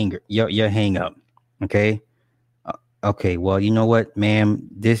 your anger, your hang up. Okay. Okay, well, you know what, ma'am?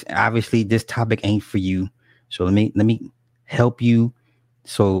 This topic ain't for you. So let me help you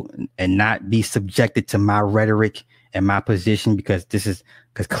and not be subjected to my rhetoric and my position because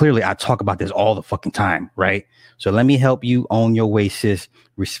clearly I talk about this all the fucking time, right? So let me help you on your way, sis.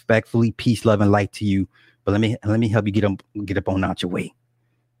 Respectfully, peace, love, and light to you. But let me help you get up on out your way.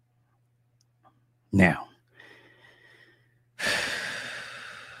 Now.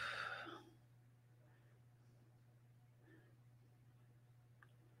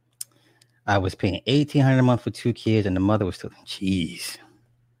 I was paying $1,800 a month for 2 kids, and the mother was still. Jeez.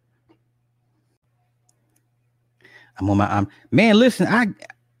 I'm on my man. Listen,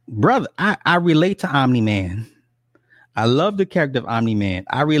 I relate to Omni-Man. I love the character of Omni-Man.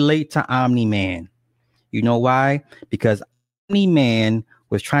 I relate to Omni-Man. You know why? Because Omni-Man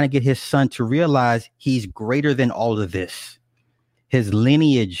was trying to get his son to realize he's greater than all of this. His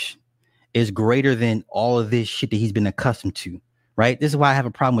lineage is greater than all of this shit that he's been accustomed to. Right? This is why I have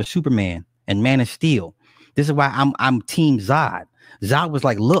a problem with Superman and Man of Steel. This is why I'm Team Zod. Zod was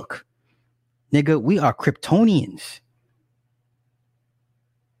like, look, nigga, we are Kryptonians.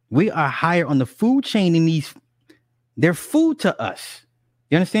 We are higher on the food chain than these. They're food to us.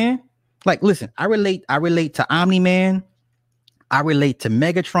 You understand? Like, listen, I relate to Omni-Man. I relate to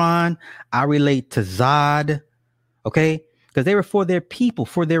Megatron. I relate to Zod. Okay? Because they were for their people,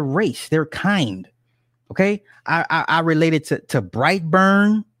 for their race, their kind. Okay? I related to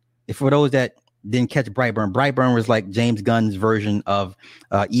Brightburn. If for those that didn't catch Brightburn was like James Gunn's version of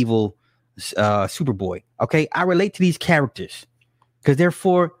evil Superboy. Okay? I relate to these characters because they're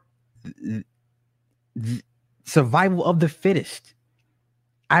for the survival of the fittest.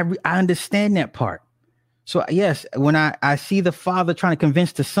 I understand that part. So yes, when I see the father trying to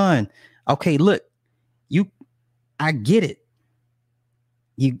convince the son, okay, look, I get it.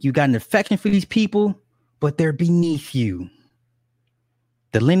 You got an affection for these people, but they're beneath you.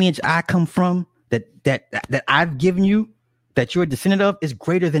 The lineage I come from, that I've given you, that you're a descendant of, is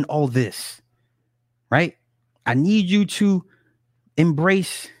greater than all this. Right? I need you to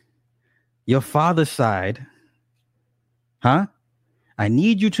embrace your father's side. Huh? I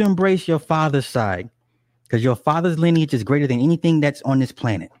need you to embrace your father's side because your father's lineage is greater than anything that's on this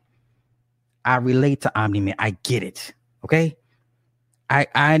planet. I relate to Omni-Man. I get it. Okay? I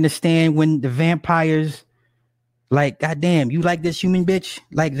understand when the vampires, like, goddamn, you like this human bitch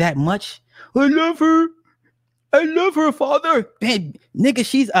like that much? I love her, father. Man, nigga,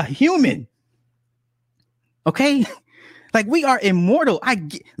 she's a human. Okay? Like, we are immortal.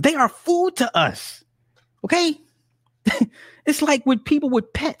 They are food to us. Okay? It's like with people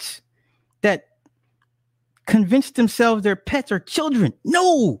with pets that convince themselves their pets are children.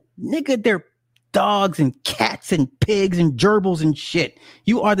 No, nigga, they're dogs and cats and pigs and gerbils and shit.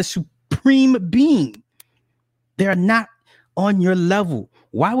 You are the supreme being. They're not on your level.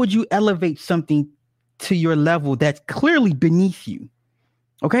 Why would you elevate something to your level that's clearly beneath you.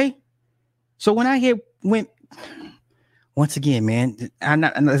 Okay? So when I hear once again, man, I'm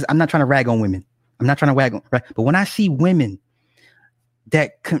not trying to rag on women. I'm not trying to rag on, right? But when I see women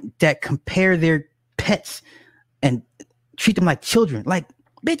that compare their pets and treat them like children, like,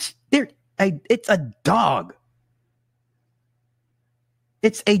 bitch, it's a dog.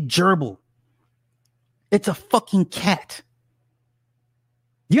 It's a gerbil. It's a fucking cat.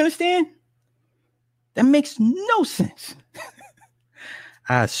 You understand? That makes no sense.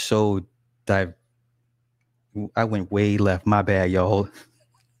 I went way left. My bad, y'all.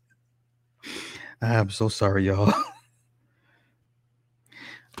 I'm so sorry, y'all.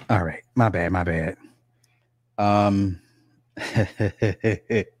 All right. My bad. My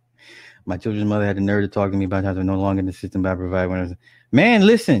children's mother had the nerve to talk to me about how they're no longer in the system I provide. When I was, man,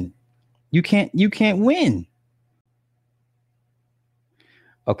 listen, you can't win.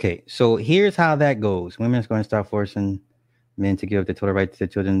 Okay, so here's how that goes. Women's going to start forcing men to give up the total right to their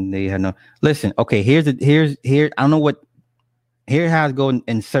children. They had no. Listen, okay, here. I don't know what. Here's how it goes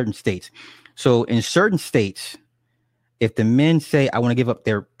in certain states. So in certain states, if the men say, "I want to give up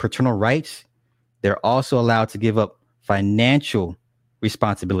their paternal rights," they're also allowed to give up financial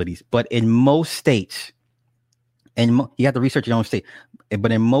responsibilities. But in most states, and you have to research your own state,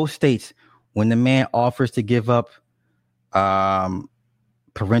 but in most states, when the man offers to give up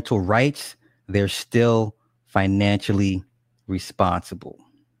parental rights, they're still financially responsible.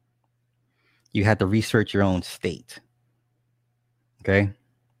 You have to research your own state. Okay.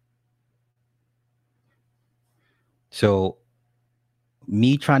 So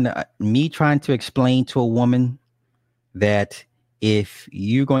me trying to explain to a woman that if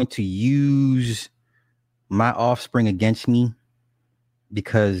you're going to use my offspring against me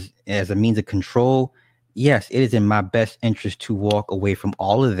because as a means of control, yes, it is in my best interest to walk away from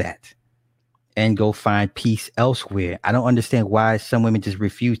all of that and go find peace elsewhere. I don't understand why some women just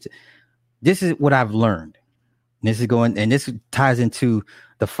refuse to. This is what I've learned. This ties into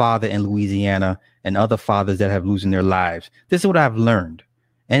the father in Louisiana and other fathers that have losing their lives. This is what I've learned.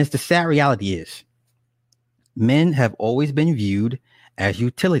 And it's the sad reality is men have always been viewed as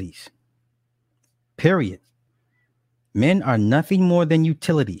utilities. Period. Men are nothing more than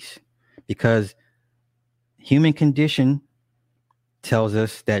utilities because human condition tells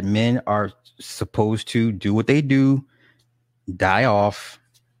us that men are supposed to do what they do, die off,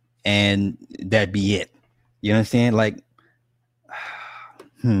 and that be it. You understand? Like,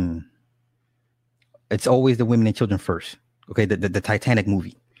 it's always the women and children first. Okay, the Titanic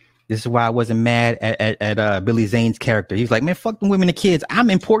movie. This is why I wasn't mad at Billy Zane's character. He's like, man, fuck the women and kids. I'm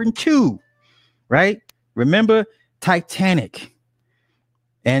important too, right? Remember Titanic?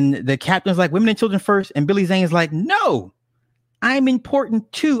 And the captain's like, women and children first. And Billy Zane's like, no, I'm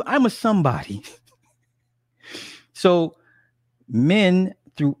important too. I'm a somebody. So men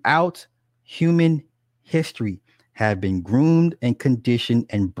throughout human history have been groomed and conditioned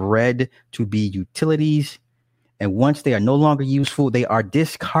and bred to be utilities. And once they are no longer useful, they are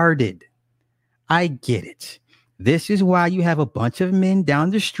discarded. I get it. This is why you have a bunch of men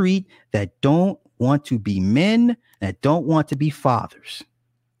down the street that don't want to be men, that don't want to be fathers.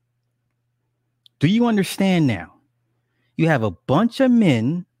 Do you understand now? You have a bunch of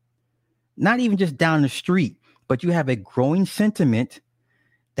men, not even just down the street, but you have a growing sentiment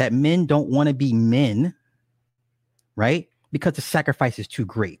that men don't want to be men, right? Because the sacrifice is too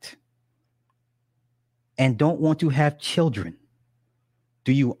great. And don't want to have children.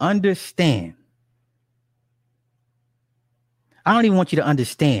 Do you understand? I don't even want you to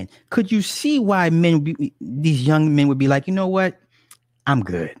understand. Could you see why these young men would be like, you know what? I'm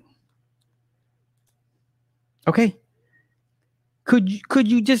good. Okay. Could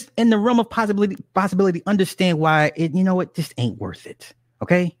you just in the realm of possibility understand why it, you know what, just ain't worth it.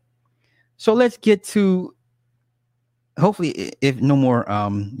 Okay. So let's get to hopefully if no more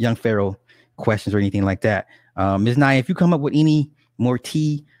young Pharaoh questions or anything like that. Ms. Naya, if you come up with any more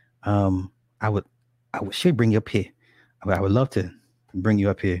tea, I should bring you up here. I would love to bring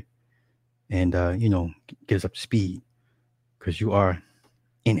you up here and get us up to speed because you are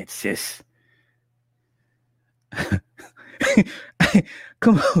in it, sis.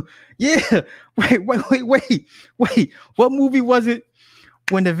 Come on. Yeah. Wait. What movie was it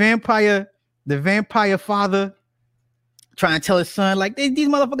when the vampire father trying to tell his son, like, these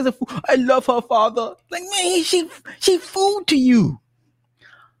motherfuckers are food. I love her father. Like, man, she food to you.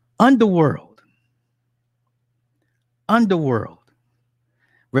 Underworld.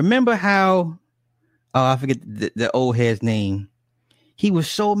 Remember how, I forget the old head's name. He was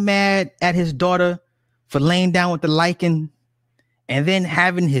so mad at his daughter for laying down with the Lycan and then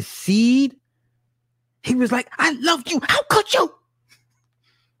having his seed He was like, I loved you. How could you?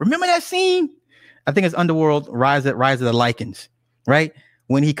 Remember that scene? I think it's Underworld, Rise of the Lycans, right?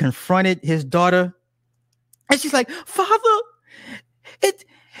 When he confronted his daughter, and she's like, Father,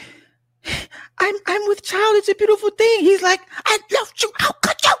 I'm with child. It's a beautiful thing. He's like, I loved you. How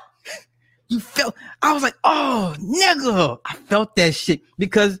could you? You felt, I was like, oh, nigga. I felt that shit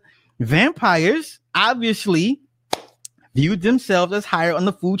because vampires obviously viewed themselves as higher on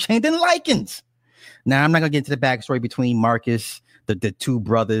the food chain than Lycans. Now, I'm not going to get into the backstory between Marcus, the two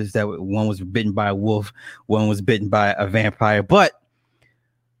brothers that one was bitten by a wolf, one was bitten by a vampire, but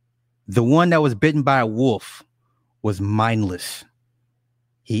the one that was bitten by a wolf was mindless.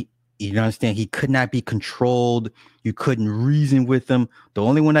 You understand? He could not be controlled. You couldn't reason with him. The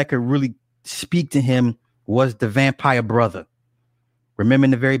only one that could really speak to him was the vampire brother. Remember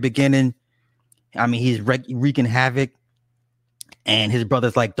in the very beginning, I mean, he's wreaking havoc and his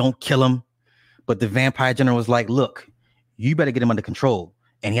brother's like, don't kill him. But the vampire general was like, look, you better get him under control.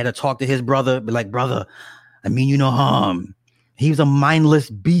 And he had to talk to his brother, be like, brother, I mean you no harm. He was a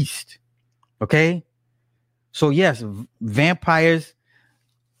mindless beast. Okay? So yes, vampires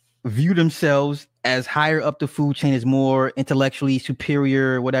view themselves as higher up the food chain, as more intellectually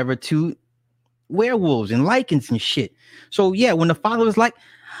superior, whatever, to werewolves and Lycans and shit. So yeah, when the father was like,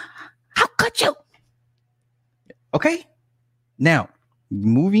 how could you? Okay? Now,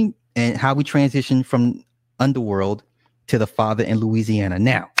 moving and how we transition from Underworld to the father in Louisiana.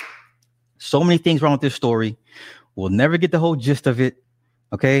 Now, so many things wrong with this story. We'll never get the whole gist of it.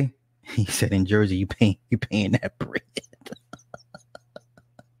 Okay? He said in Jersey, you paying that bread.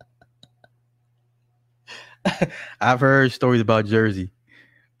 I've heard stories about Jersey.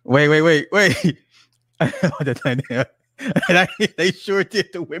 Wait. And they sure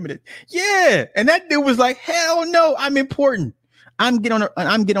did the women. Yeah, and that dude was like, hell no, I'm important. I'm getting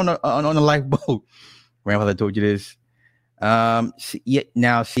on a lifeboat. Grandfather told you this.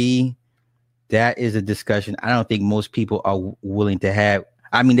 See, that is a discussion I don't think most people are willing to have.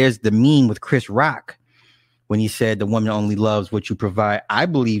 I mean, there's the meme with Chris Rock when he said the woman only loves what you provide. I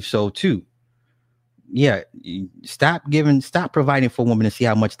believe so too. Yeah, stop providing for women and see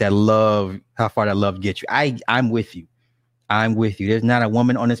how far that love gets you. I'm with you. There's not a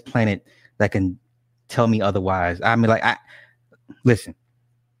woman on this planet that can tell me otherwise. I mean, like, listen,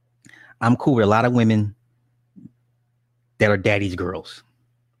 I'm cool with a lot of women that are daddy's girls,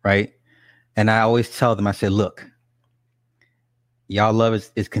 right? And I always tell them, I said, look, y'all love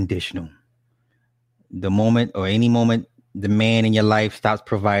is conditional. The moment or any moment the man in your life stops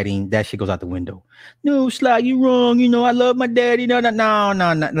providing, that shit goes out the window. No, Sly, you wrong. You know, I love my daddy. No.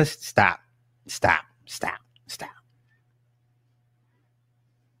 Let's stop.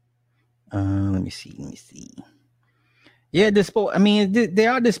 Let me see. Yeah, they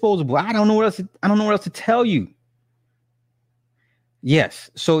are disposable. I don't know what else to tell you. Yes.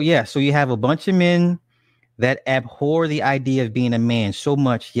 So you have a bunch of men that abhor the idea of being a man so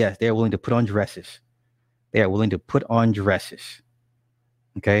much. Yes, they're willing to put on dresses.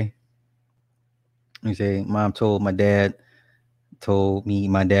 Okay. You say, Mom told my dad was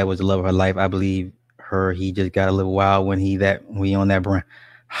the love of her life. I believe her. He just got a little wild when we on that brand.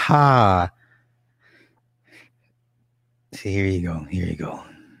 Ha. See, here you go.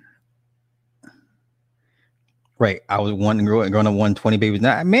 Right. I was growing up 120 babies.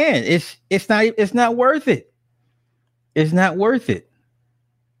 Now, man, it's not worth it. It's not worth it.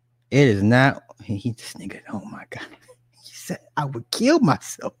 It is not. This nigga, oh my God. He said I would kill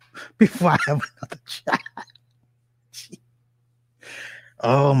myself before I have another child.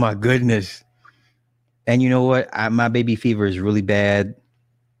 Oh my goodness. And you know what? My baby fever is really bad.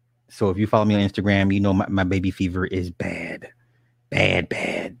 So if you follow me on Instagram, you know my baby fever is bad.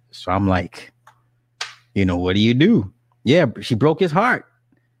 Bad. So I'm like, what do you do? Yeah, she broke his heart.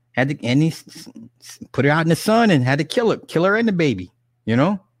 And he put her out in the sun and had to kill her and the baby,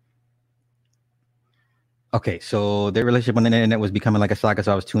 Okay, so their relationship on the internet was becoming like a saga,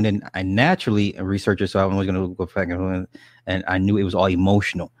 so I was tuned in. I naturally a researcher, so I was going to go back and I knew it was all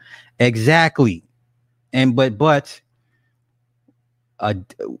emotional. Exactly. But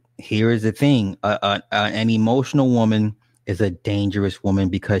here is the thing: an emotional woman is a dangerous woman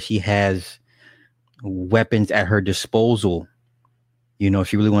because she has weapons at her disposal. If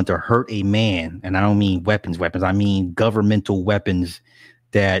she really wants to hurt a man, and I don't mean weapons, I mean governmental weapons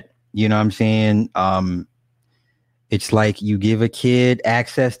that, you know what I'm saying? It's like you give a kid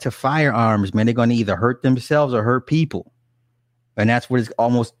access to firearms, man, they're going to either hurt themselves or hurt people. And that's what it's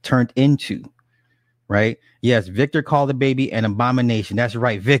almost turned into, right? Yes, Victor called the baby an abomination. That's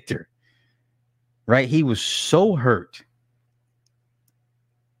right, Victor. Right? He was so hurt.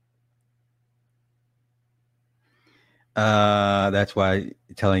 That's why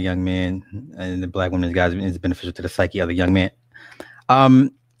telling young men and the black women guys is beneficial to the psyche of the young man.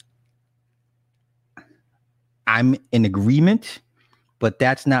 I'm in agreement, but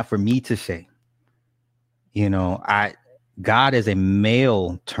that's not for me to say. You know, God is a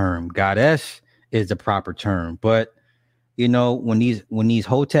male term. Goddess is the proper term. But you know, when these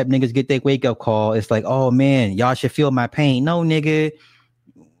Hotep niggas get their wake up call, it's like, oh man, y'all should feel my pain. No, nigga,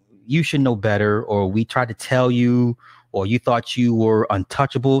 you should know better. Or we tried to tell you, or you thought you were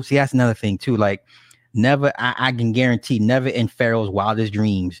untouchable. See, that's another thing too. Like, never, I can guarantee, never in Pharaoh's wildest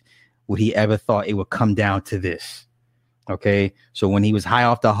dreams would he ever thought it would come down to this. Okay, so when he was high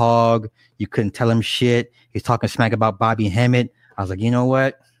off the hog, you couldn't tell him shit. He's talking smack about Bobby Hemmett. I was like, you know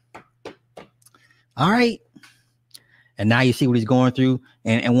what? All right. And now you see what he's going through.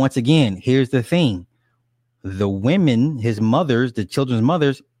 And once again, here's the thing. The women, his mothers, the children's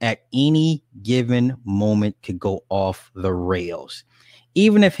mothers, at any given moment could go off the rails.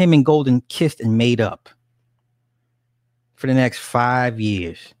 Even if him and Golden kissed and made up for the next 5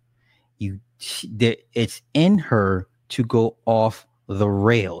 years, it's in her to go off the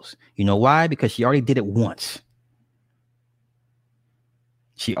rails. You know why? Because she already did it once.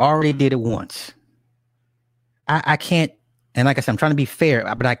 She already did it once. I can't, and like I said, I'm trying to be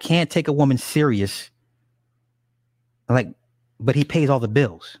fair, but I can't take a woman serious. Like, but he pays all the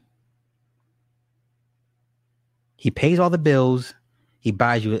bills. He pays all the bills. He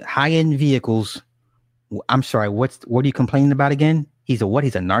buys you high-end vehicles. I'm sorry, what are you complaining about again? He's a what?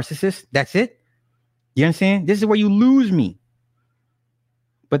 He's a narcissist? That's it? You understand? This is where you lose me.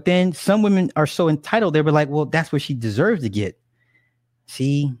 But then some women are so entitled, they were like, well, that's what she deserves to get.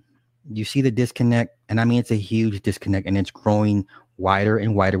 See, you see the disconnect, and I mean, it's a huge disconnect, and it's growing wider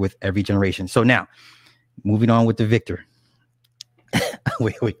and wider with every generation. So now, moving on with the victor.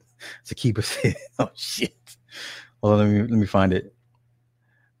 wait, Zakiba said, oh shit. Well, let me find it.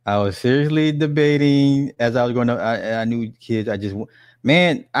 I was seriously debating as I was going up. I knew kids.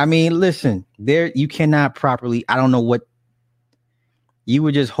 Man, I mean, listen, you cannot properly, I don't know what, you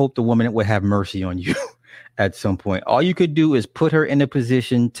would just hope the woman would have mercy on you at some point. All you could do is put her in a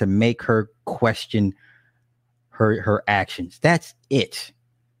position to make her question her actions. That's it.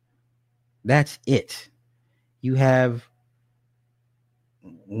 That's it. You have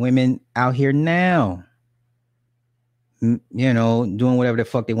women out here now, you know, doing whatever the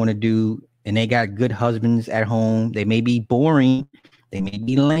fuck they want to do, and they got good husbands at home. They may be boring, they may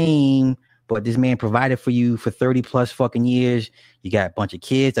be lame, but this man provided for you for 30 plus fucking years. You got a bunch of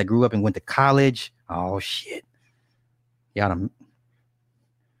kids that grew up and went to college. Oh shit. Y'all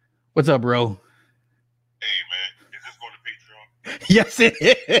what's up, bro? Hey man, is this going to Patreon? Yes, it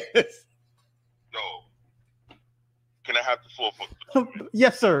is. No. Can I have the floor for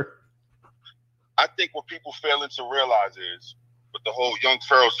Yes, sir. I think what people failing to realize is with the whole young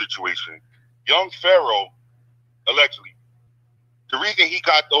Pharaoh situation, young Pharaoh, allegedly, the reason he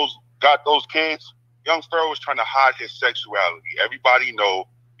got those kids, young Pharaoh was trying to hide his sexuality. Everybody know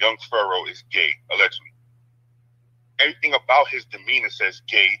young Pharaoh is gay, allegedly. Everything about his demeanor says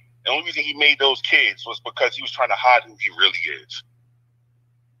gay. The only reason he made those kids was because he was trying to hide who he really is.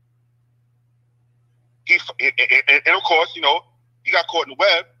 And of course, you know, he got caught in the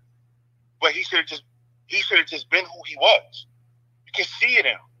web, but he should have just been who he was. You can see it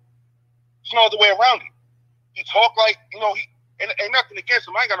in him. There's no other way around it. He talked like, you know, and nothing against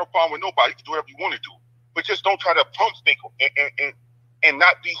him. I ain't got no problem with nobody. You can do whatever you want to do. But just don't try to pump fake and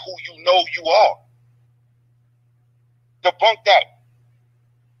not be who you know you are. Debunk that.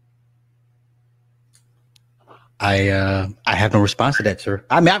 I have no response to that, sir.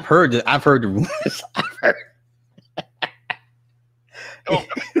 I mean, I've heard the rumors. I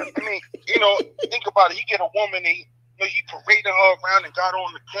mean, you know, think about it. He get a woman, and he parading her around and got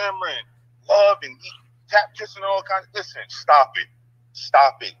on the camera and love and he tap kissing all kinds. Listen, stop it.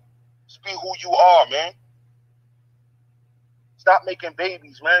 Just be who you are, man. Stop making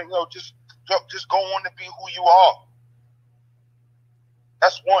babies, man. You know, just go on to be who you are.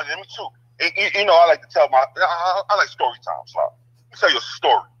 That's one. And me too. You know, I like to tell I like story time. So let me tell you a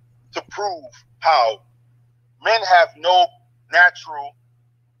story to prove how men have no natural.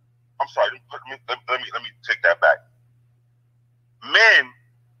 I'm sorry. Let me take that back. Men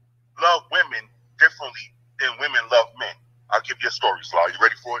love women differently than women love men. I'll give you a story, Sly. You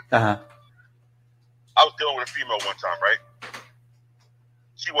ready for it? Uh-huh. I was dealing with a female one time, right?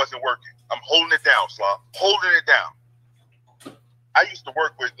 She wasn't working. I'm holding it down, Sly. Holding it down. I used to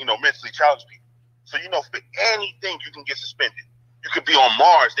work with, mentally challenged people. So, for anything you can get suspended. You could be on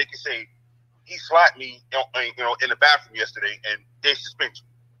Mars. They could say, he slapped me, in the bathroom yesterday, and they suspend you.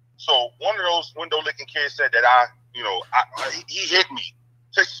 So one of those window licking kids said that I he hit me,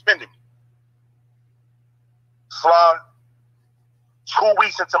 suspended me. Sly, 2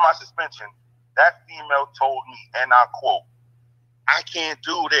 weeks into my suspension, that female told me, and I quote, "I can't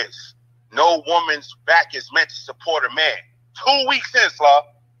do this. No woman's back is meant to support a man." 2 weeks in, Sly.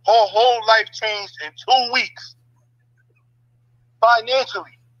 Her whole life changed in 2 weeks.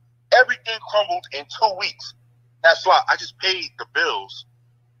 Financially, everything crumbled in 2 weeks. That's why I just paid the bills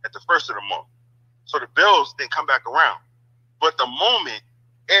at the first of the month. So the bills didn't come back around. But the moment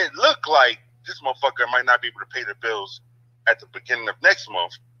it looked like this motherfucker might not be able to pay the bills at the beginning of next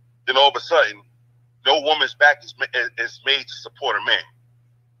month, then all of a sudden, no woman's back is made to support a man.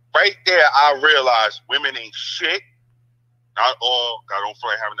 Right there, I realized women ain't shit. Not all. I don't feel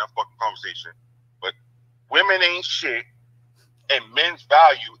like having that fucking conversation. But women ain't shit. And men's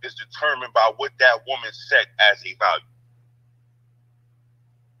value is determined by what that woman set as a value.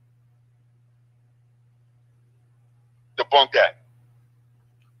 Debunk that.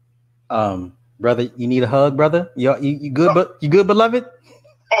 Brother, you need a hug, brother? You good, but you good, beloved?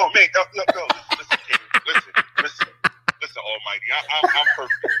 Oh man, no, listen, Almighty. I'm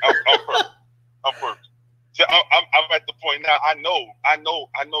perfect. I'm perfect. See, I'm at the point now. I know.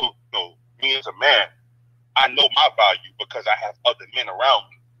 Me as a man, I know my value because I have other men around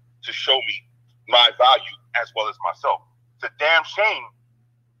me to show me my value as well as myself. It's a damn shame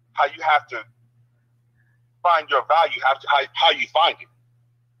how you have to find your value, how you find it.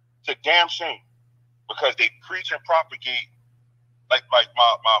 It's a damn shame because they preach and propagate like my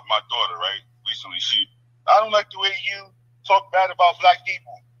daughter, right? Recently, I don't like the way you talk bad about black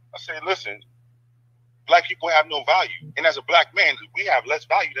people. I say, listen, black people have no value. And as a black man, we have less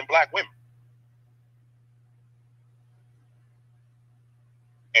value than black women.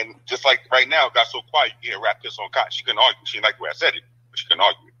 And just like right now, it got so quiet, you hear rap piss on cotton. She couldn't argue. She didn't like the way I said it, but she couldn't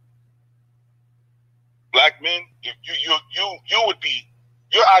argue it. Black men, if you would be,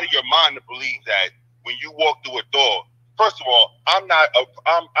 you're out of your mind to believe that when you walk through a door, first of all, I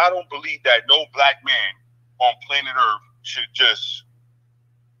don't believe that no black man on planet Earth should just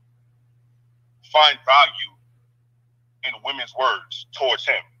find value in women's words towards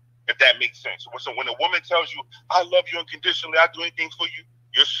him, if that makes sense. So when a woman tells you, "I love you unconditionally, I'll do anything for you,"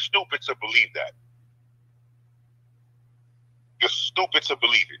 you're stupid to believe that. You're stupid to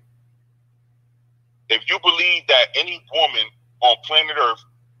believe it. If you believe that any woman on planet Earth,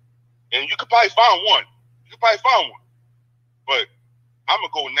 and you could probably find one, but I'm going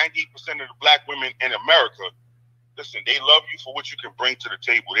to go 98% of the black women in America, listen, they love you for what you can bring to the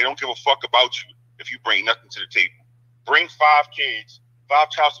table. They don't give a fuck about you if you bring nothing to the table. Bring 5 kids, 5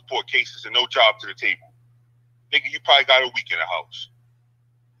 child support cases, and no job to the table. Nigga, you probably got a week in the house.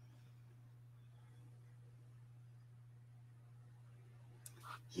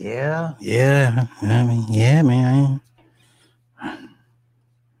 Yeah. I mean, yeah, man.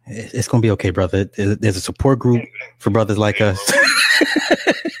 It's gonna be okay, brother. There's a support group for brothers like us.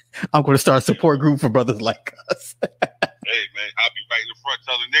 I'm gonna start a support group for brothers like us. Hey, man, I'll be right in the front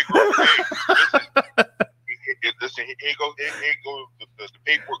telling niggas, hey, listen, here go the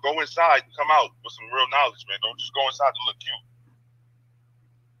paperwork. Go inside and come out with some real knowledge, man. Don't just go inside to look cute.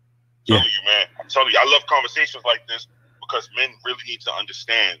 I'm telling you, man. I'm telling you, I love conversations like this because men really need to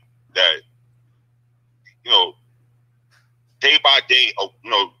understand that, day by day,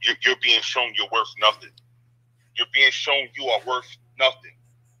 you're being shown you're worth nothing. You're being shown you are worth nothing.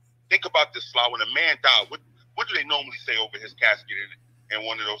 Think about this, Sly. When a man died, what do they normally say over his casket in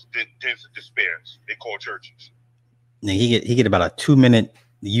one of those dens of despairs they call churches? Now, he get about a 2-minute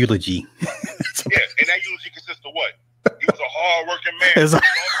eulogy. Yeah, and that eulogy consists of what? He was a hard-working man. He loved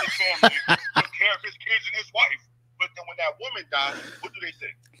his family, took care of his kids and his wife. But then when that woman died, what do they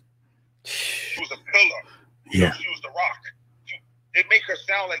say? She was a pillar. Yeah. She was the rock. They make her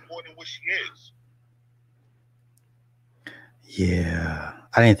sound like more than what she is. Yeah,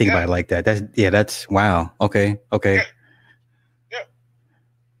 I didn't think about it like that. That's wow. Okay. Yeah.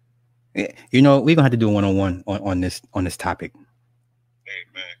 We're gonna have to do a one-on-one on this topic. Hey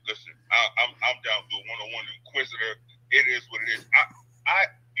man, listen, I'm down to a one-on-one. Inquisitor, it is what it is.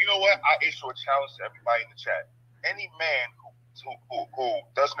 You know what? I issue a challenge to everybody in the chat. Any man who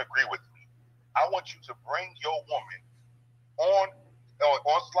doesn't agree with me, I want you to bring your woman on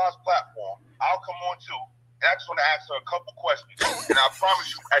Sly's platform. I'll come on too. And I just want to ask her a couple questions. And I promise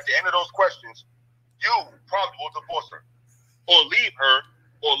you, at the end of those questions, you probably will divorce her or leave her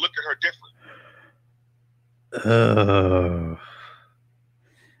or look at her different.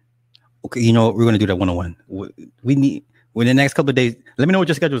 Okay, we're going to do that one-on-one. We need, in the next couple of days, let me know what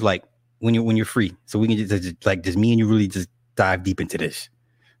your schedule's like when you're free. So we can just me and you really just dive deep into this.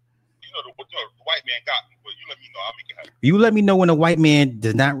 The white man got me, but you let me know. I'll make it happen. You let me know when a white man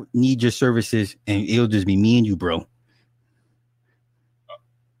does not need your services, and it'll just be me and you, bro. We can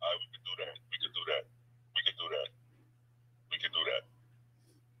do that. We can do that. We can do that. We can do that.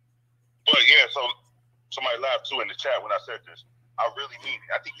 But yeah, so somebody laughed too in the chat when I said this. I really mean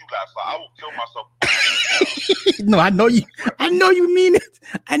it. I think you laughed. I will kill myself. No, I know you. I know you mean it.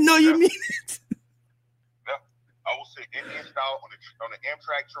 I know you mean it. I will sit Indian style on the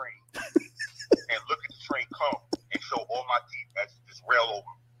Amtrak train and look at the train come and show all my teeth as it just rail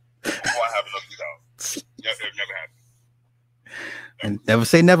over before I have enough sound. It never happened. And never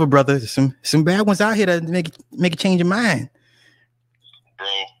say never, brother. There's some bad ones out here that make a change your mind. Bro,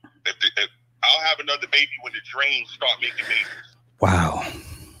 if I'll have another baby when the drains start making babies. Wow.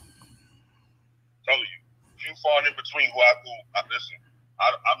 Telling you, if you fall in between listen,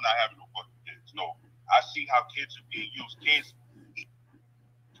 I'm not having no fucking kids. No. I see how kids are being used.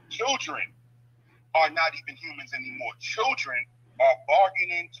 Children are not even humans anymore. Children are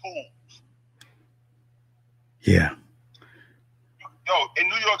bargaining tools. Yeah. Yo, in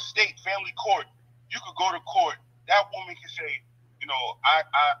New York State family court, you could go to court. That woman can say, I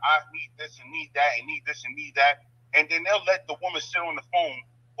need this and need that and need this and need that. And then they'll let the woman sit on the phone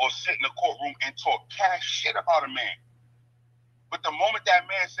or sit in the courtroom and talk cash shit about a man. But the moment that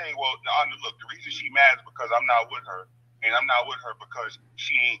man say, well, look, the reason she mad is because I'm not with her. And I'm not with her because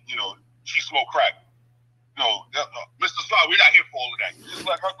she ain't, she smoke crack. No, Mr. Sly, we're not here for all of that. Just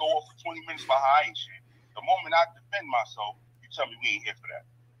let her go off for 20 minutes for her ain't shit. The moment I defend myself, you tell me we ain't here for that.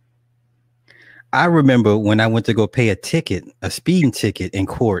 I remember when I went to go pay a speeding ticket in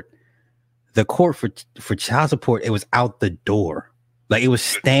court. The court for child support, it was out the door. Like it was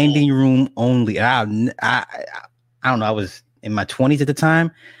standing room only. And I don't know. I was in my 20s at the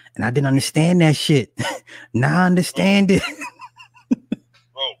time, and I didn't understand that shit. Now I understand it.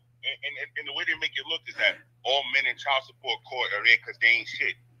 Bro, and the way they make it look is that all men in child support court are there because they ain't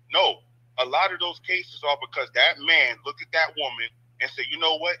shit. No, a lot of those cases are because that man looked at that woman and said, you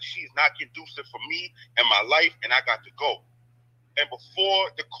know what? She's not conducive for me and my life, and I got to go. And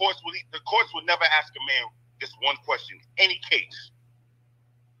before the courts would never ask a man this one question, any case,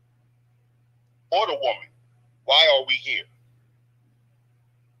 or the woman, why are we here?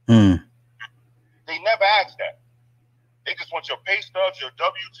 They never ask that. They just want your pay stubs, your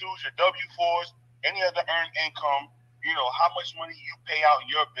W-2s, your W-4s, any other earned income, how much money you pay out in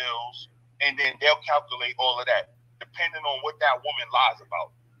your bills, and then they'll calculate all of that, depending on what that woman lies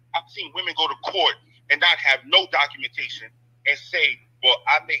about. I've seen women go to court and not have no documentation and say, well,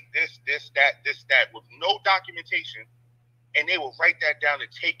 I make this, that, with no documentation, and they will write that down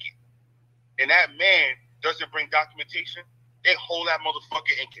and take it. And that man doesn't bring documentation, they hold that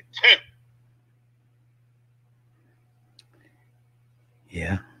motherfucker in contempt.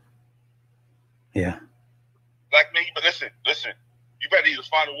 Yeah. Like, man, but listen. You better either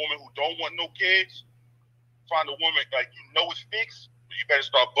find a woman who don't want no kids, find a woman like it's fixed, but you better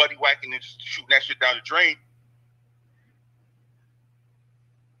start buddy whacking and just shooting that shit down the drain.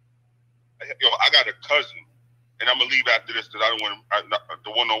 Yo, I got a cousin, and I'm gonna leave after this because I don't want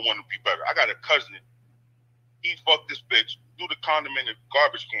the one-on-one to be better. I got a cousin. He fucked this bitch, threw the condom in the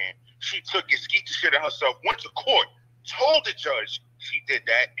garbage can. She took it, skeet the shit at herself, went to court, told the judge she did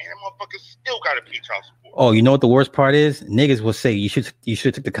that, and the motherfucker still got to pay child support. Oh, you know what the worst part is? Niggas will say you should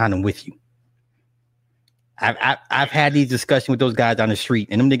have took the condom with you. I've had these discussions with those guys on the street,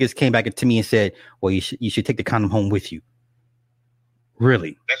 and them niggas came back to me and said, "Well, you should take the condom home with you."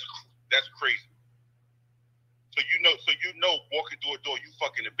 Really? That's crazy. So you know, walking through a door, you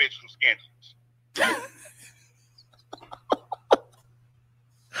fucking a bitch who's scandalous.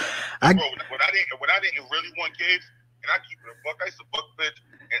 When I didn't really want kids, and I keep it a buck, I used to fuck bitch,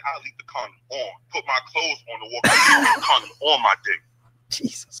 and I leave the condom on, put my clothes on to walk out, the condom on my dick.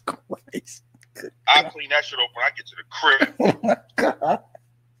 Jesus Christ! I clean that shit up when I get to the crib. Oh my God!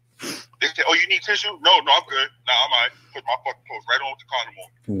 They say, "Oh, you need tissue?" No, I'm good. Nah, I'm alright. Put my fucking clothes right on with the condom on.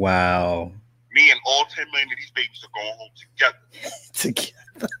 Wow. Me and all 10 million of these babies are going home together.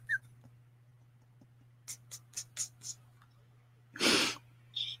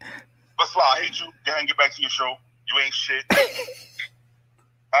 But Sly, I hate you. Go ahead and get back to your show. You ain't shit.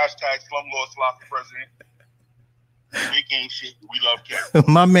 Hashtag Slumlord Sly for president. Nick ain't shit. We love Kevin.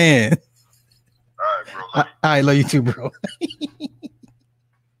 My man. All right, bro. I love you too, bro.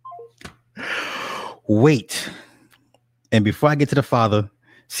 Wait. And before I get to the father,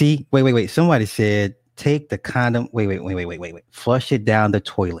 see, wait. Somebody said take the condom. Wait. Flush it down the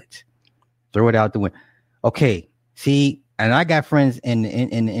toilet. Throw it out the window. Okay. See, and I got friends in the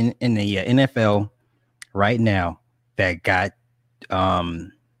NFL right now that got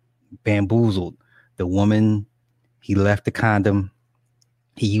bamboozled The woman, he left the condom.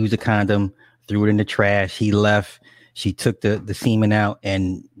 He used the condom, threw it in the trash. He left. She took the semen out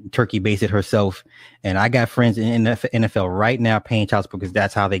and turkey based it herself. And I got friends in the NFL right now paying child support because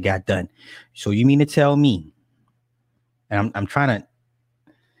that's how they got done. So you mean to tell me, and I'm trying to,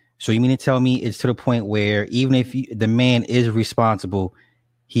 so you mean to tell me it's to the point where even if the man is responsible,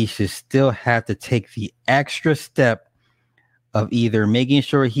 he should still have to take the extra step of either making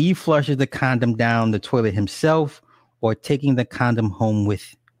sure he flushes the condom down the toilet himself or taking the condom home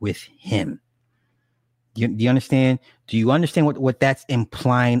with him. Do you understand? Do you understand what that's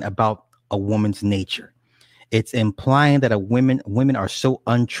implying about a woman's nature? It's implying that women are so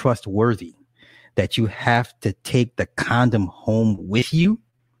untrustworthy that you have to take the condom home with you.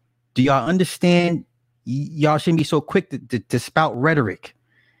 Do y'all understand? Y'all shouldn't be so quick to spout rhetoric.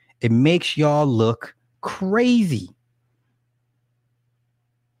 It makes y'all look crazy.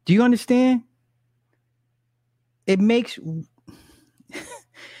 Do you understand? It makes...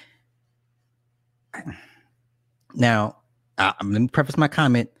 Now, let me preface my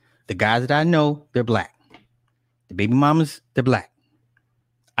comment. The guys that I know, they're black. The baby mamas, they're black.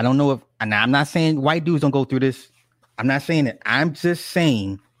 I don't know if... And I'm not saying white dudes don't go through this. I'm not saying it. I'm just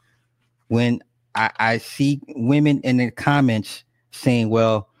saying when I see women in the comments saying,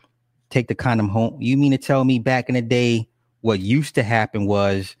 well, take the condom home. You mean to tell me back in the day, what used to happen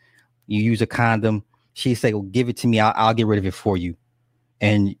was you use a condom. She'd say, well, give it to me. I'll get rid of it for you.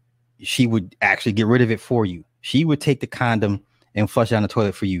 And she would actually get rid of it for you. She would take the condom and flush it down the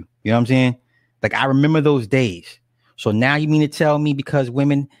toilet for you. You know what I'm saying? Like, I remember those days. So now you mean to tell me because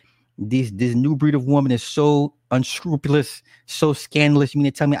women, this new breed of woman is so unscrupulous, so scandalous, you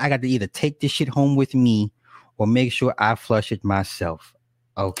mean to tell me I got to either take this shit home with me or make sure I flush it myself?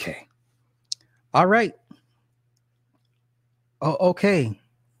 Okay. All right. Oh, okay.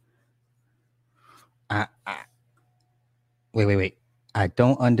 Wait. I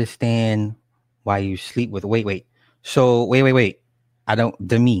don't understand why you sleep with... Wait. So, wait. I'm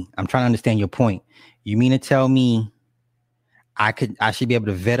trying to understand your point. You mean to tell me I should be able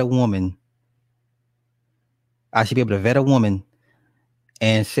to vet a woman. I should be able to vet a woman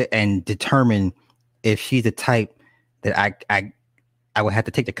and determine if she's the type that I would have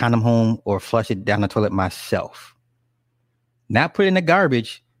to take the condom home or flush it down the toilet myself. Not put it in the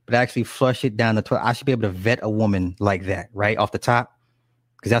garbage, but actually flush it down the toilet. I should be able to vet a woman like that, right off the top,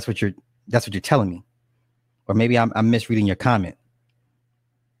 because that's what you're telling me. Or maybe I'm misreading your comment.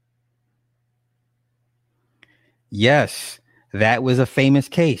 Yes, that was a famous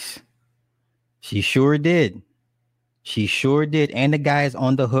case. She sure did. And the guy is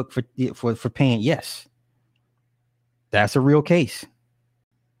on the hook for paying. Yes, that's a real case.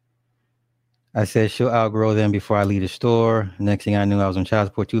 I said she'll outgrow them before I leave the store. Next thing I knew, I was on child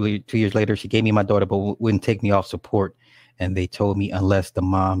support. 2 years later, she gave me my daughter, but wouldn't take me off support. And they told me unless the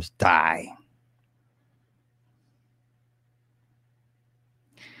moms die.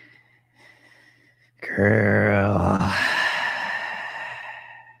 Girl.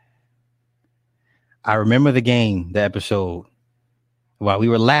 I remember the game, the episode. While we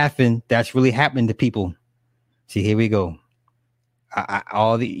were laughing, that's really happening to people. See, here we go.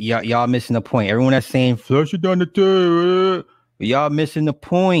 Y'all missing the point. Everyone that's saying flush it down the toilet, y'all missing the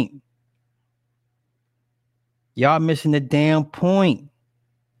point. Y'all missing the damn point.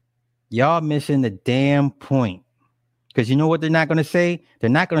 Because you know what they're not going to say? They're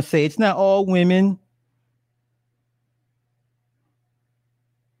not going to say it's not all women.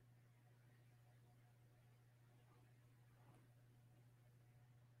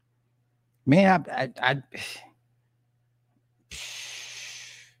 Man,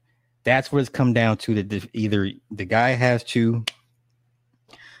 that's what it's come down to. That either the guy has to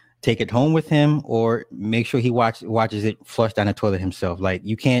take it home with him or make sure he watches it flush down the toilet himself. Like,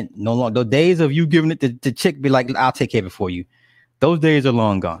 you can't no longer, the days of you giving it to chick be like, I'll take care of it for you. Those days are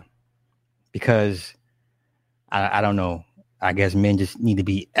long gone, because I don't know. I guess men just need to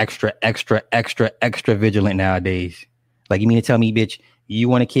be extra vigilant nowadays. Like, you mean to tell me, bitch, you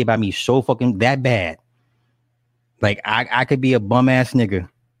want to care about me so fucking that bad? Like, I could be a bum ass nigga,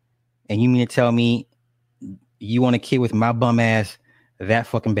 and you mean to tell me you want to kid with my bum ass that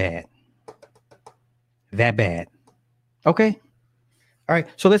fucking bad? That bad. Okay. All right.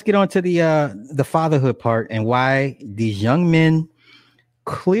 So let's get on to the fatherhood part and why these young men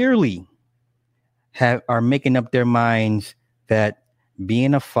clearly are making up their minds that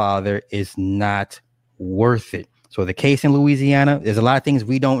being a father is not worth it. So the case in Louisiana, there's a lot of things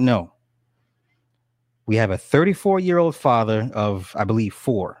we don't know. We have a 34-year-old father of, I believe,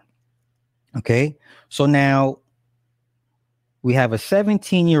 4. Okay. So now we have a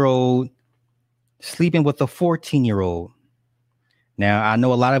 17-year-old sleeping with a 14-year-old. Now, I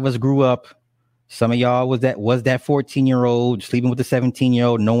know a lot of us grew up. Some of y'all was that 14-year-old sleeping with the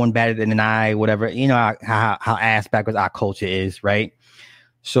 17-year-old. No one batted an eye, whatever. You know how ass backwards our culture is, right?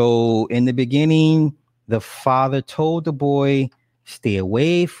 So in the beginning, the father told the boy, stay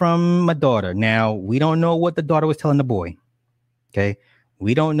away from my daughter. Now, we don't know what the daughter was telling the boy. Okay.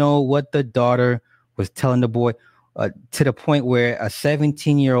 We don't know what the daughter was telling the boy to the point where a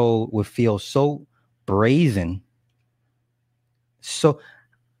 17-year-old would feel so brazen. So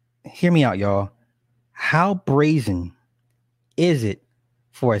hear me out, y'all. How brazen is it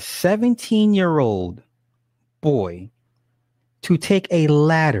for a 17-year-old boy to take a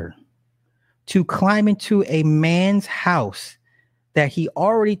ladder to climb into a man's house that he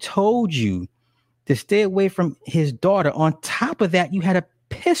already told you to stay away from his daughter? On top of that, you had a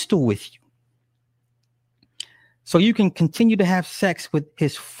pistol with you. So you can continue to have sex with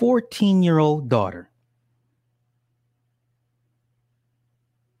his 14-year-old daughter.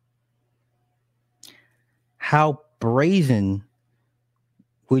 How brazen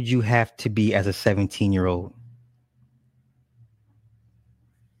would you have to be as a 17-year-old?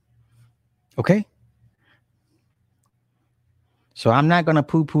 Okay. So I'm not going to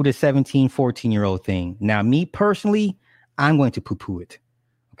poo-poo the 17, 14-year-old thing. Now, me personally, I'm going to poo-poo it.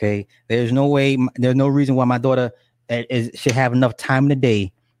 Okay. There's no reason why my daughter should have enough time in the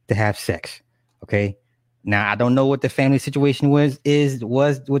day to have sex. Okay. Now, I don't know what the family situation was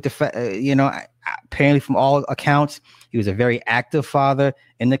with the, apparently from all accounts, he was a very active father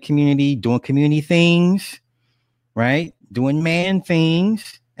in the community, doing community things, right? Doing man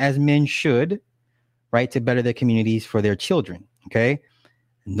things as men should, right? To better their communities for their children. Okay.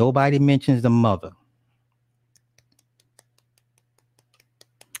 Nobody mentions the mother.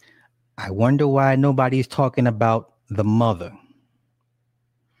 I wonder why nobody's talking about the mother.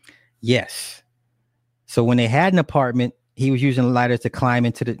 Yes. So when they had an apartment, he was using ladders to climb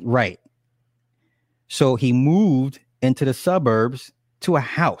into the right. So he moved into the suburbs to a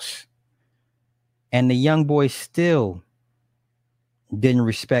house. And the young boy still didn't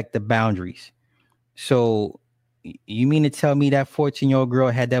respect the boundaries. So you mean to tell me that 14-year-old girl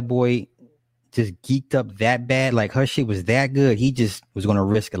had that boy just geeked up that bad? Like her shit was that good. He just was going to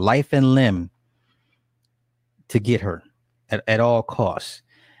risk life and limb to get her at all costs.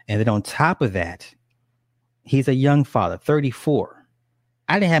 And then on top of that, he's a young father, 34.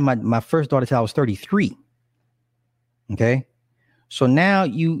 I didn't have my first daughter till I was 33. Okay. So now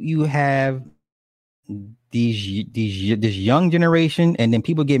you have this young generation, and then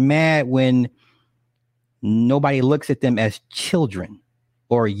people get mad when nobody looks at them as children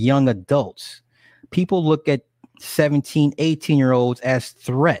or young adults. People look at 17, 18-year-olds as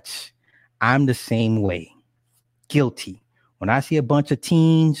threats. I'm the same way. Guilty. When I see a bunch of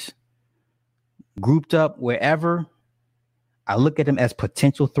teens grouped up wherever, I look at them as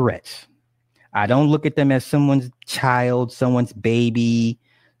potential threats. I don't look at them as someone's child, someone's baby,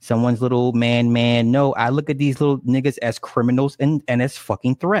 someone's little man. No, I look at these little niggas as criminals and as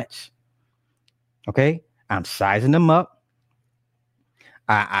fucking threats. Okay? I'm sizing them up.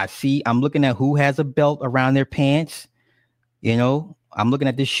 I'm looking at who has a belt around their pants. I'm looking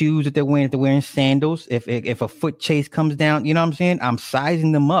at the shoes that they're wearing. If they're wearing sandals, if a foot chase comes down, you know what I'm saying? I'm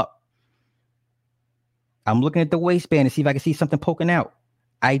sizing them up. I'm looking at the waistband to see if I can see something poking out.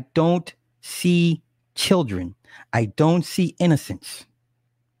 I don't see children. I don't see innocence.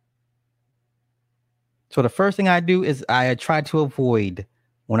 So the first thing I do is I try to avoid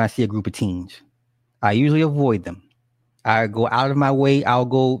when I see a group of teens. I usually avoid them. I go out of my way. I'll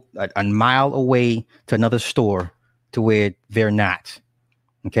go a mile away to another store to where they're not.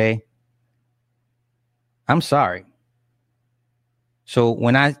 Okay. I'm sorry. So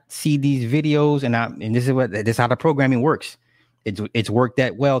when I see these videos and this is how the programming works. It's worked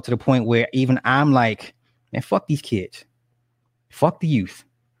that well to the point where even I'm like, man, fuck these kids. Fuck the youth.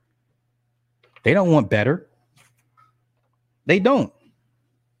 They don't want better. They don't.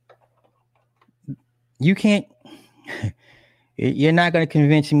 You can't. You're not going to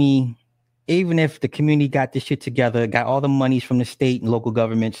convince me, even if the community got this shit together, got all the monies from the state and local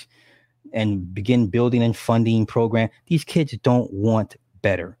governments and begin building and funding program. These kids don't want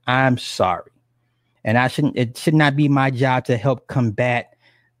better. I'm sorry. And it should not be my job to help combat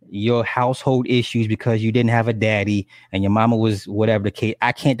your household issues because you didn't have a daddy and your mama was whatever the case.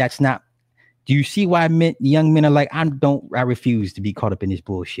 Do you see why young men are like, I refuse to be caught up in this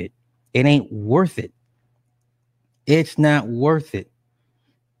bullshit. It ain't worth it. It's not worth it.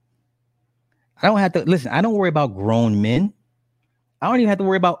 I don't worry about grown men. I don't even have to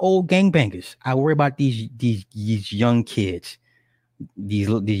worry about old gangbangers. I worry about these young kids, these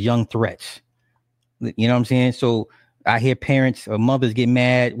young threats. You know what I'm saying? So I hear parents or mothers get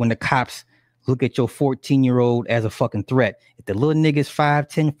mad when the cops look at your 14-year-old as a fucking threat. If the little nigga's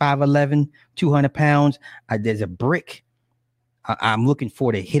 5'10", 5'11", 200 pounds, there's a brick I'm looking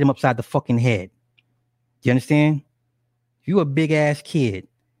for to hit him upside the fucking head. You understand? If you a big ass kid,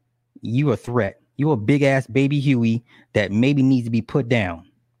 you a threat. You a big ass baby Huey that maybe needs to be put down.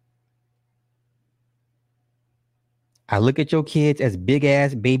 I look at your kids as big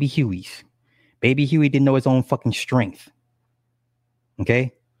ass baby Hueys. Baby Huey didn't know his own fucking strength.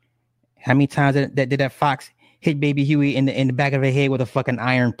 Okay? How many times did that fox hit baby Huey in the back of her head with a fucking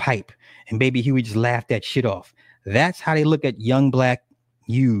iron pipe, and baby Huey just laughed that shit off? That's how they look at young black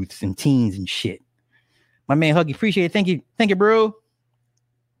youths and teens and shit. My man Huggy, appreciate it. Thank you, bro.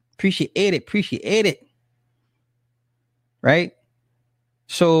 Appreciate it. Right?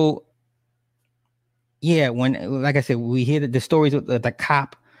 So yeah, when, like I said, we hear the stories of the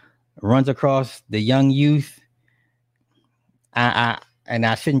cop runs across the young youth. I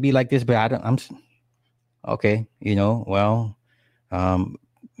shouldn't be like this, but I'm okay. You know, well,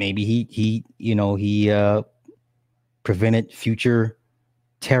 maybe he prevented future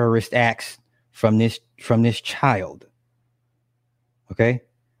terrorist acts from this child. Okay.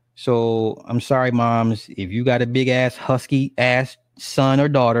 So I'm sorry, moms, if you got a big ass husky ass son or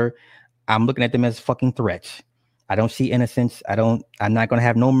daughter, I'm looking at them as fucking threats. I don't see innocence. I'm not going to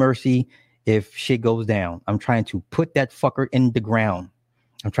have no mercy if shit goes down. I'm trying to put that fucker in the ground.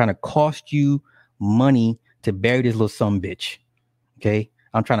 I'm trying to cost you money to bury this little sumbitch. Okay.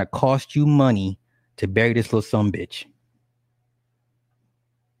 I'm trying to cost you money to bury this little sumbitch.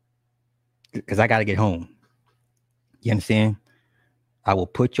 Because I got to get home. You understand? I will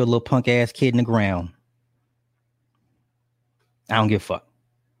put your little punk ass kid in the ground. I don't give a fuck.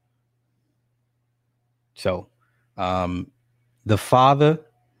 So, the father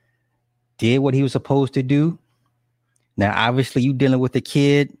did what he was supposed to do. Now, obviously, you dealing with a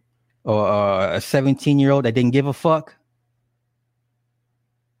kid or a 17-year-old that didn't give a fuck.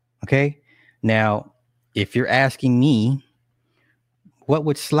 Okay. Now, if you're asking me, what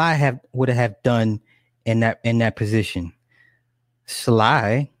would Sly would have done in that position?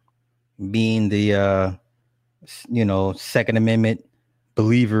 Sly, being the Second Amendment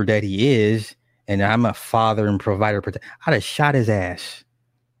believer that he is, and I'm a father and provider, I'd have shot his ass.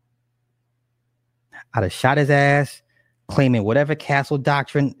 Claiming whatever castle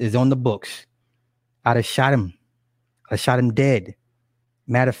doctrine is on the books. I'd have shot him. I shot him dead.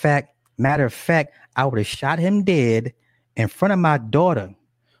 Matter of fact, I would have shot him dead in front of my daughter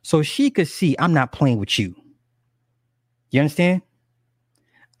so she could see I'm not playing with you. You understand?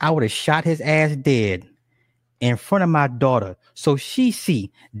 I would have shot his ass dead in front of my daughter so she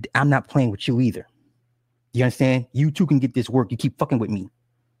see I'm not playing with you either. You understand? You two can get this work. You keep fucking with me.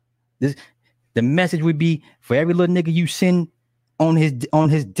 The message would be for every little nigga you send on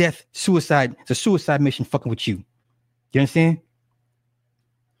his death, suicide. It's a suicide mission fucking with you. You understand?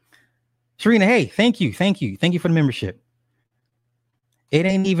 Serena, hey, thank you. Thank you for the membership. It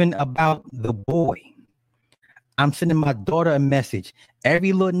ain't even about the boy. I'm sending my daughter a message.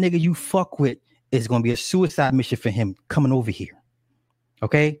 Every little nigga you fuck with is going to be a suicide mission for him coming over here.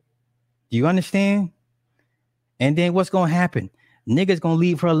 Okay? Do you understand? And then what's going to happen? Niggas going to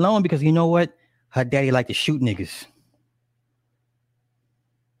leave her alone because you know what? Her daddy like to shoot niggas.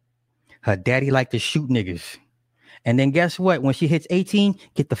 And then guess what? When she hits 18,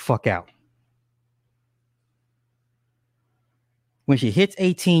 get the fuck out. When she hits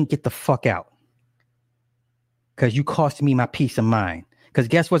 18, get the fuck out. Because you cost me my peace of mind. Because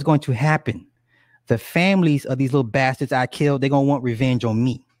guess what's going to happen? The families of these little bastards I killed, they're going to want revenge on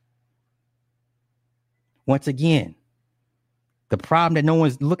me. Once again, the problem that no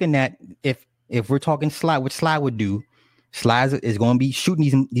one's looking at, if we're talking Sly, what Sly would do, Sly is going to be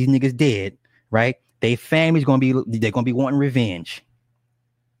shooting these niggas dead, right? Their family's going to be wanting revenge.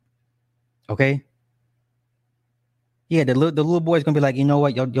 Okay? Yeah, the little boy's gonna be like, you know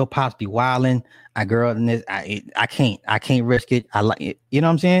what, your pops be wilding. I can't risk it. I like it. You know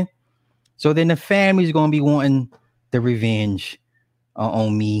what I'm saying? So then the family's gonna be wanting the revenge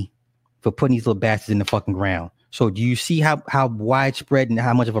on me for putting these little bastards in the fucking ground. So do you see how widespread and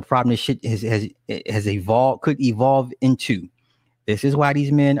how much of a problem this shit has could evolve into? This is why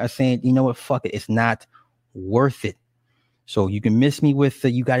these men are saying, you know what, fuck it, it's not worth it. So you can miss me with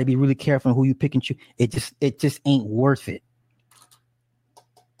you got to be really careful on who you pick and choose. It just ain't worth it.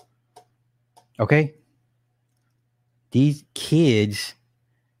 Okay? These kids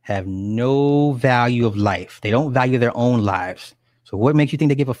have no value of life. They don't value their own lives. So what makes you think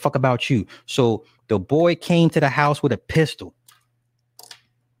they give a fuck about you? So the boy came to the house with a pistol.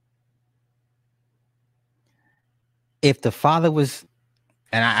 if the father was,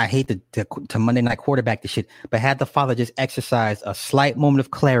 and I hate to Monday night quarterback this shit, but had the father just exercised a slight moment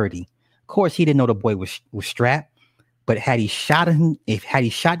of clarity, of course he didn't know the boy was strapped, but had he shot him, had he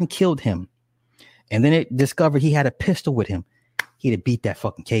shot and killed him, and then it discovered he had a pistol with him, he'd have beat that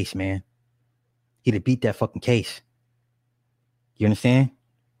fucking case, man. He'd have beat that fucking case. You understand?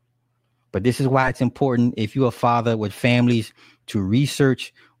 But this is why it's important, if you're a father with families, to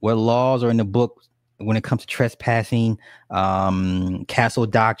research what laws are in the book when it comes to trespassing, castle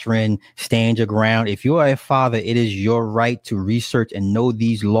doctrine, stand your ground. If you are a father, it is your right to research and know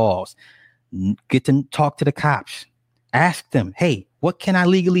these laws. Get to talk to the cops. Ask them, hey, what can I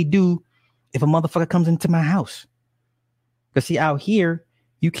legally do if a motherfucker comes into my house? Because see, out here,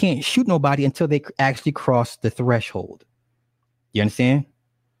 you can't shoot nobody until they actually cross the threshold. You understand?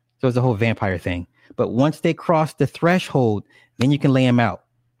 So it's the whole vampire thing. But once they cross the threshold, then you can lay them out.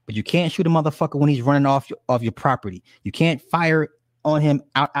 But you can't shoot a motherfucker when he's running off your property. You can't fire on him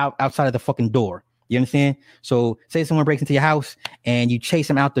outside of the fucking door. You understand? So say someone breaks into your house and you chase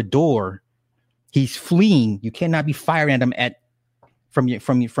him out the door, he's fleeing. You cannot be firing at him from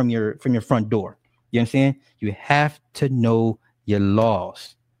your front door. You understand? You have to know your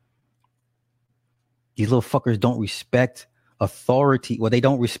laws. These little fuckers don't respect authority. Well, they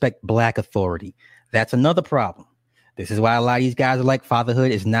don't respect black authority. That's another problem. This is why a lot of these guys are like,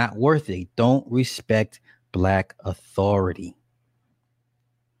 fatherhood is not worth it. They don't respect black authority.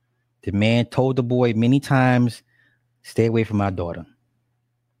 The man told the boy many times, stay away from my daughter.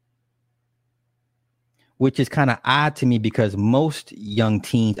 Which is kind of odd to me because most young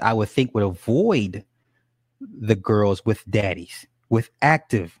teens, I would think, would avoid the girls with daddies, with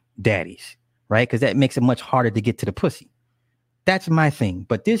active daddies, right? Because that makes it much harder to get to the pussy. That's my thing.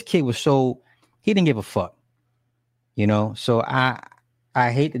 But this kid was he didn't give a fuck. You know, so I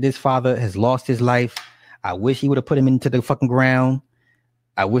hate that this father has lost his life. I wish he would have put him into the fucking ground.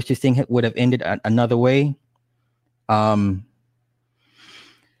 I wish this thing would have ended another way. So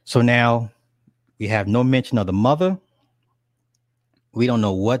now we have no mention of the mother. We don't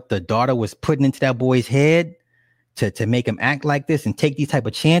know what the daughter was putting into that boy's head to make him act like this and take these type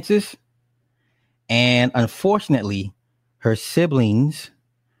of chances. And unfortunately, her siblings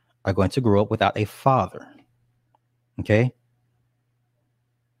are going to grow up without a father. Okay.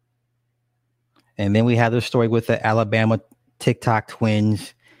 And then we have the story with the Alabama TikTok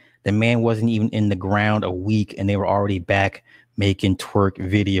twins. The man wasn't even in the ground a week and they were already back making twerk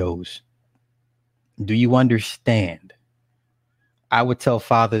videos. Do you understand? I would tell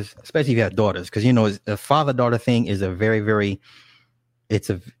fathers, especially if you have daughters, because, you know, the father-daughter thing is a very, very, it's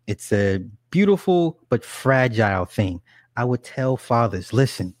a beautiful but fragile thing. I would tell fathers,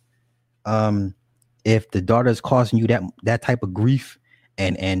 listen, if the daughter is causing you that type of grief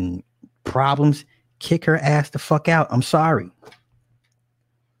and problems, kick her ass the fuck out. I'm sorry.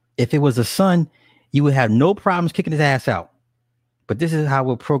 If it was a son, you would have no problems kicking his ass out. But this is how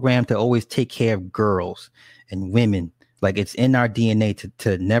we're programmed to always take care of girls and women. Like it's in our DNA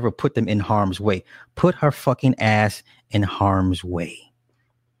to never put them in harm's way. Put her fucking ass in harm's way.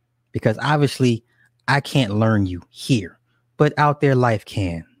 Because obviously I can't learn you here, but out there life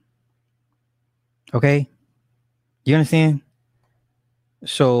can. Okay. You understand?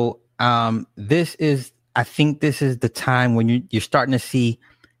 So, I think this is the time when you're starting to see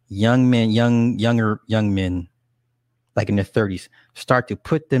young men, younger men, like in their 30s, start to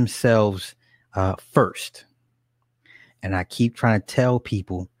put themselves first. And I keep trying to tell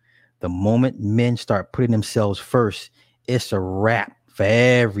people, the moment men start putting themselves first, it's a wrap for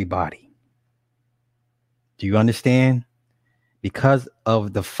everybody. Do you understand? Because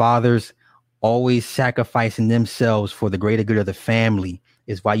of the fathers always sacrificing themselves for the greater good of the family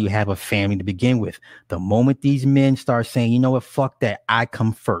is why you have a family to begin with. The moment these men start saying, you know what, fuck that, I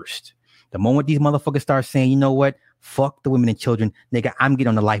come first. The moment these motherfuckers start saying, you know what, fuck the women and children, nigga, I'm getting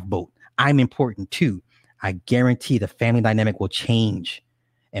on the lifeboat. I'm important too. I guarantee the family dynamic will change,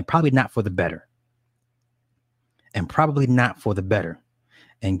 and probably not for the better. And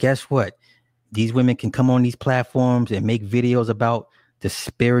guess what? These women can come on these platforms and make videos about the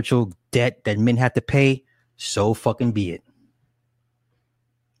spiritual debt that men have to pay. So fucking be it.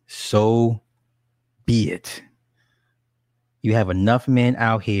 So be it. You have enough men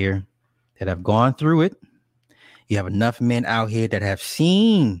out here that have gone through it. You have enough men out here that have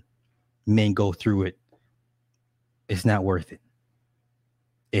seen men go through it. It's not worth it.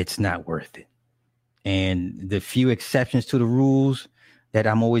 It's not worth it. And the few exceptions to the rules that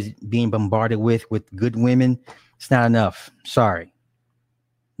I'm always being bombarded with good women, it's not enough. Sorry.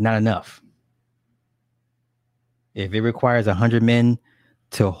 Not enough. If it requires 100 men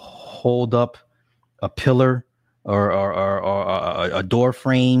to hold up a pillar or a door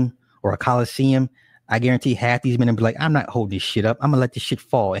frame or a coliseum, I guarantee half these men will be like, I'm not holding this shit up. I'm gonna let this shit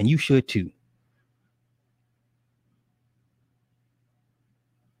fall, and you should too.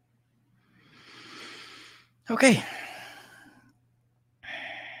 Okay.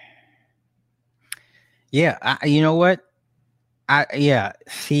 Yeah, you know what?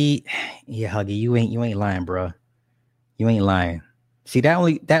 See, Huggy, you ain't lying, bro. You ain't lying. See, that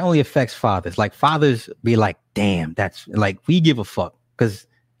only affects fathers. Like fathers be like, damn, that's like we give a fuck because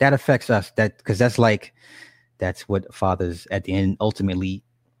that affects us. Because that's what fathers at the end ultimately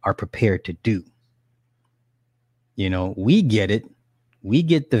are prepared to do. You know, we get it. We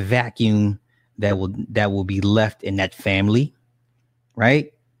get the vacuum that will be left in that family,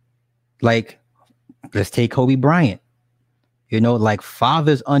 right? Like, let's take Kobe Bryant. You know, like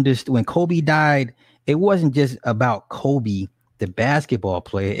fathers understood when Kobe died, it wasn't just about Kobe, the basketball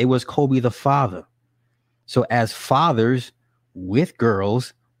player. It was Kobe, the father. So as fathers with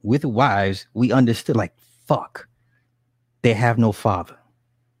girls, with wives, we understood like, fuck, they have no father.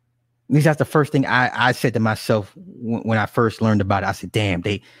 At least that's the first thing I said to myself when I first learned about it. I said, damn,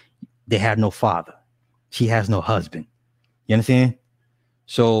 they have no father. She has no husband. You understand?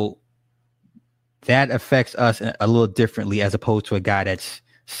 So that affects us a little differently as opposed to a guy that's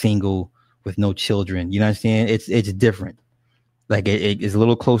single with no children. You know what I'm saying? It's different. Like it is a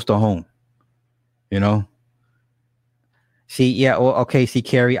little close to home, you know? See, yeah. Well, okay. See,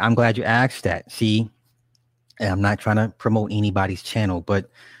 Carrie, I'm glad you asked that. See, and I'm not trying to promote anybody's channel, but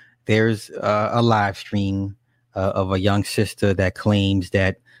there's a live stream of a young sister that claims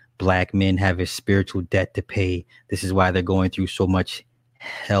that Black men have a spiritual debt to pay. This is why they're going through so much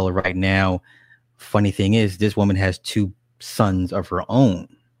hell right now. Funny thing is, this woman has 2 sons of her own.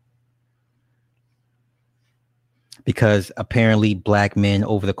 Because apparently Black men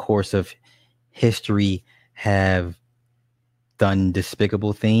over the course of history have done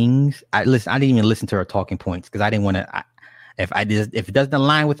despicable things. I didn't even listen to her talking points because I didn't want to. If it doesn't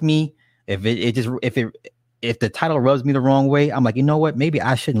align with me, if the title rubs me the wrong way, I'm like, you know what? Maybe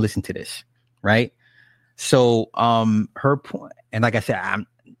I shouldn't listen to this, right? So her point, and like I said,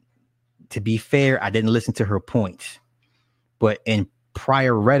 to be fair, I didn't listen to her points, but in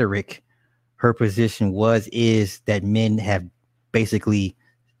prior rhetoric, her position is that men have basically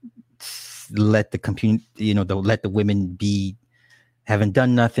let let the women be, haven't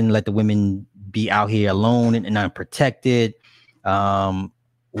done nothing, let the women be out here alone and unprotected,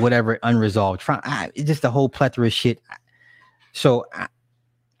 whatever, unresolved. It's just a whole plethora of shit. So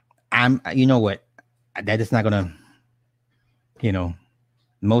I'm, you know what, that is not gonna,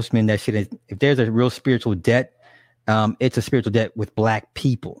 most men, that shit is, if there's a real spiritual debt, it's a spiritual debt with Black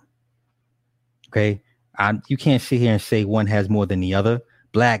people. Okay. You can't sit here and say one has more than the other.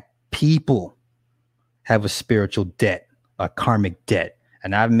 Black people have a spiritual debt, a karmic debt.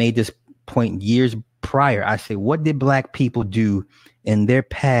 And I've made this point years prior. I say, what did Black people do in their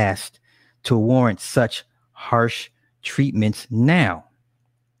past to warrant such harsh treatments now?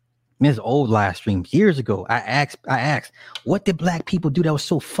 This old live stream years ago, I asked, what did Black people do that was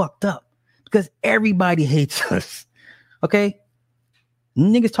so fucked up? Because everybody hates us. Okay?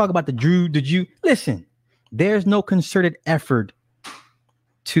 Niggas talk about the Jew. Listen, there's no concerted effort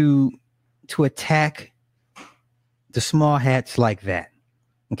to attack the small hats like that.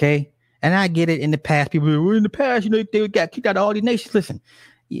 Okay? And I get it, in the past, people were in the past, they got kicked out of all these nations. Listen,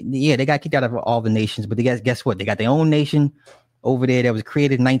 yeah, they got kicked out of all the nations, but guess what? They got their own nation over there that was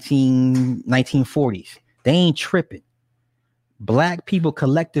created in 1940s. They ain't tripping. Black people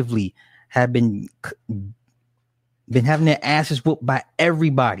collectively have been having their asses whooped by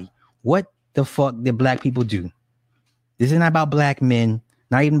everybody. What the fuck did Black people do? This is not about Black men,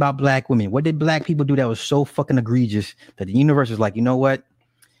 not even about Black women. What did Black people do that was so fucking egregious that the universe was like, you know what?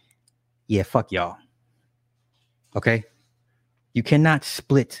 Yeah, fuck y'all. Okay? You cannot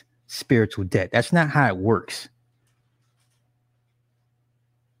split spiritual debt. That's not how it works.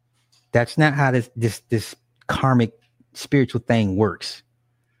 That's not how this karmic spiritual thing works.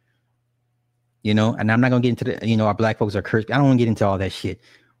 And I'm not going to get into our Black folks are cursed. I don't want to get into all that shit.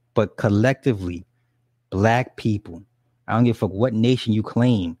 But collectively, Black people, I don't give a fuck what nation you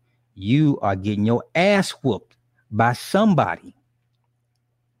claim, you are getting your ass whooped by somebody.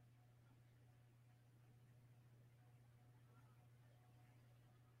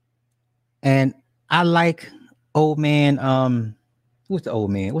 And I like old man, what's the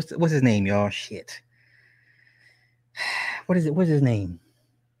old man? What's his name, y'all? Shit. What is it? What's his name?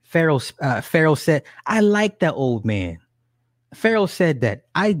 Pharaoh said, I like that old man. Pharaoh said that.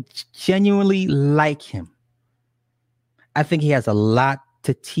 I genuinely like him. I think he has a lot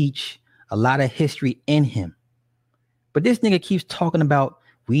to teach, a lot of history in him. But this nigga keeps talking about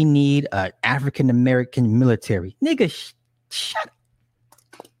we need an African American military. Nigga, shut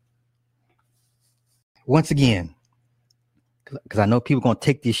up. Once again, because I know people gonna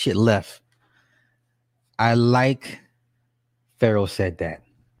take this shit left. I like Pharaoh said that.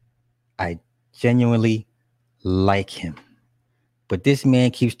 I genuinely like him. But this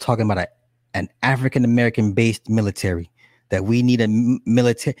man keeps talking about an African American based military, that we need a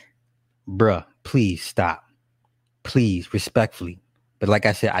military. Bruh, please stop. Please, respectfully. But like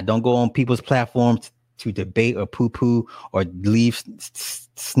I said, I don't go on people's platforms to debate or poo-poo or leave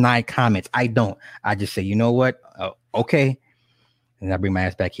snide comments. I don't. I just say, you know what? Okay. And I bring my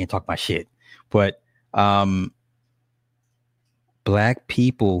ass back here and talk my shit. But black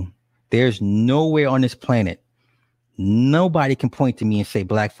people, there's nowhere on this planet, nobody can point to me and say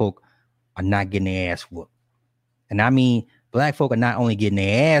black folk are not getting their ass whooped. And I mean, black folk are not only getting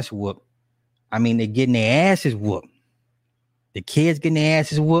their ass whooped, I mean, they're getting their asses whooped. The kids getting their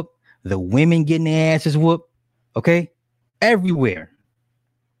asses whooped. The women getting their asses whooped. Okay? Everywhere.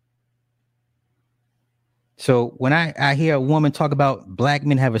 So when I hear a woman talk about black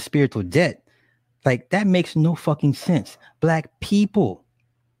men have a spiritual debt, like that makes no fucking sense. Black people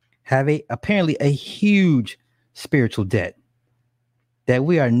have apparently a huge spiritual debt that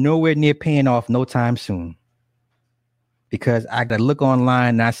we are nowhere near paying off no time soon. Because I gotta look online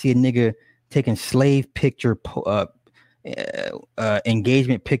and I see a nigga taking slave picture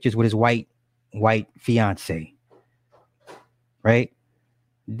engagement pictures with his white fiance. Right?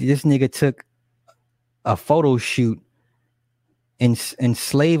 This nigga took a photo shoot in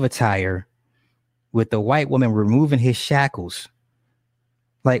slave attire with the white woman removing his shackles.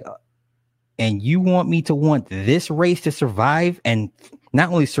 Like, and you want me to want this race to survive, and not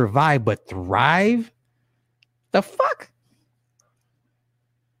only survive but thrive? The fuck?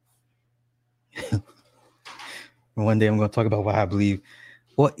 One day I'm going to talk about why I believe.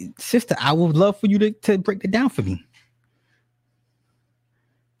 Well, sister, I would love for you to break it down for me.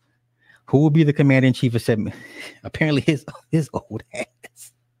 Who will be the commander-in-chief of 7? Apparently his old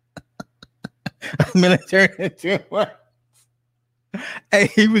ass. Military. Hey,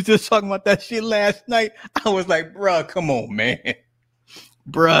 he was just talking about that shit last night. I was like, bruh, come on, man.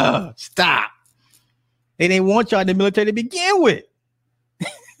 Bruh, stop. They didn't want y'all in the military to begin with.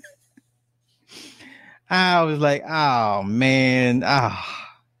 I was like, oh, man.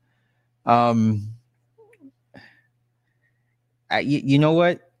 You know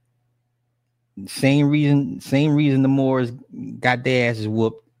what? Same reason the Moors got their asses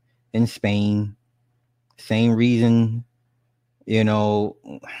whooped in Spain. Same reason, you know,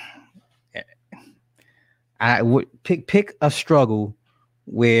 I would pick a struggle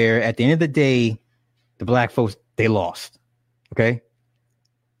where at the end of the day, the black folks, they lost. Okay.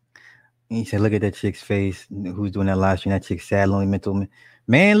 And he said, look at that chick's face. Who's doing that live stream? That chick's sad, lonely, mental.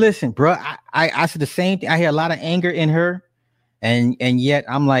 Man, listen, bro. I said the same thing. I hear a lot of anger in her. And yet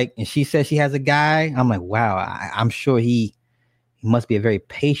I'm like, and she says she has a guy. I'm like, wow, I'm sure he must be a very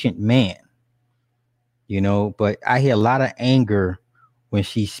patient man, you know, but I hear a lot of anger when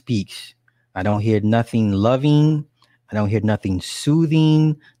she speaks. I don't hear nothing loving. I don't hear nothing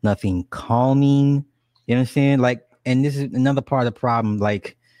soothing, nothing calming. You know what I'm saying? Like, and this is another part of the problem.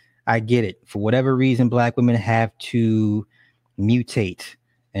 Like, I get it. For whatever reason, black women have to mutate.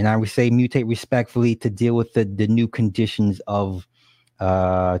 And I would say mutate respectfully to deal with the new conditions of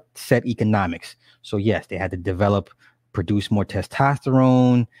set economics. So yes, they had to produce more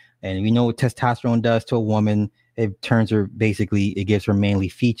testosterone. And we know what testosterone does to a woman. It turns her, basically, it gives her manly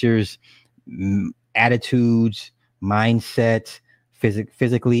features, attitudes, mindset.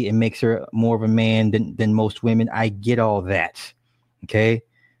 Physically, it makes her more of a man than most women. I get all that. Okay.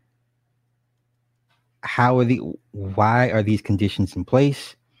 Why are these conditions in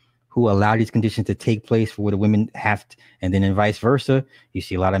place? Who allow these conditions to take place for what the women have to, and then vice versa? You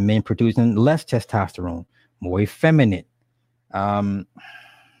see a lot of men producing less testosterone, more effeminate. I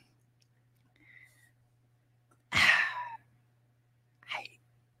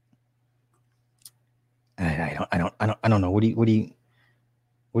don't know. What do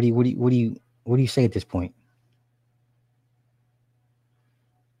you say at this point?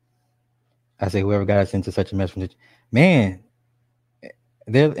 I say whoever got us into such a mess from man,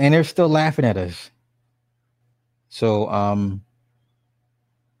 they're still laughing at us. So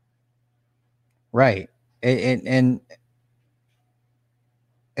right. And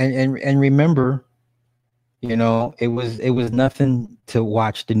remember, you know, it was nothing to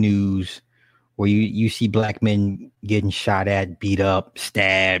watch the news where you see black men getting shot at, beat up,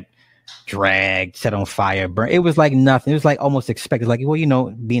 stabbed, dragged, set on fire, burned. It was like nothing. It was like almost expected. Like, well, you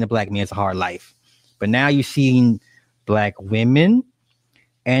know, being a black man is a hard life. But now you're seeing black women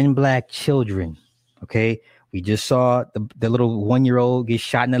and black children. Okay. We just saw the little 1-year-old get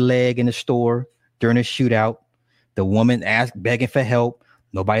shot in the leg in the store during a shootout. The woman begging for help.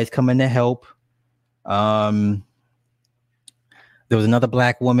 Nobody's coming to help. There was another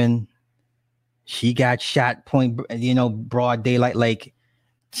black woman. She got shot broad daylight. Like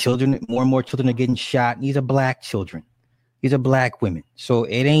children, more and more children are getting shot. These are black children. These are black women. So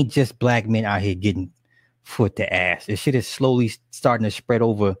it ain't just black men out here getting foot to ass. This shit is slowly starting to spread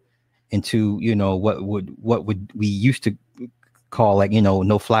over into, what would we used to call like,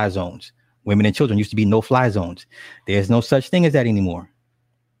 no-fly zones. Women and children used to be no-fly zones. There's no such thing as that anymore.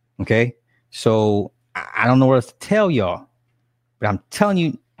 Okay? So I don't know what else to tell y'all, but I'm telling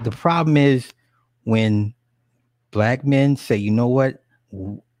you, the problem is when black men say, you know what,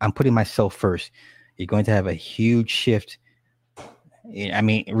 I'm putting myself first, you're going to have a huge shift. I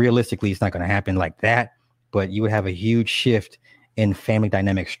mean, realistically, it's not going to happen like that, but you would have a huge shift in family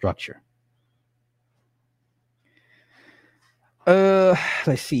dynamic structure.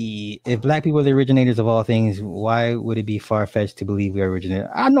 Let's see. If black people are the originators of all things, why would it be far-fetched to believe we are originated?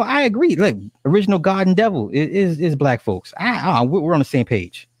 I know, I agree. Look, original God and devil is black folks. We're on the same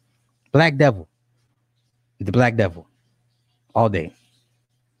page. Black devil. The black devil. All day.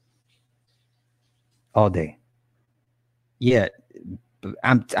 All day. Yeah.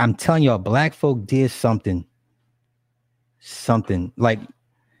 I'm telling y'all, black folk did something like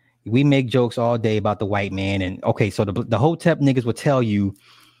we make jokes all day about the white man. And okay, so the Hotep niggas will tell you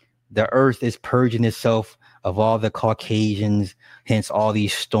the earth is purging itself of all the Caucasians, hence all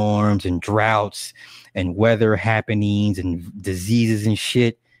these storms and droughts and weather happenings and diseases and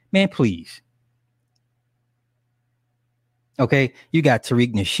shit. Man, please. Okay, you got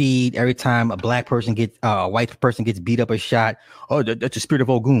Tariq Nasheed. Every time a white person gets beat up or shot, oh, that's the spirit of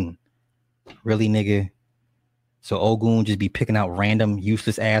Ogun. Really, nigga? So Ogun just be picking out random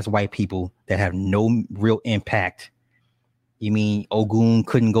useless ass white people that have no real impact. You mean Ogun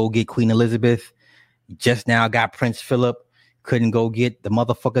couldn't go get Queen Elizabeth? Just now got Prince Philip. Couldn't go get the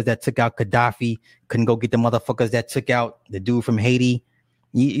motherfuckers that took out Gaddafi. Couldn't go get the motherfuckers that took out the dude from Haiti.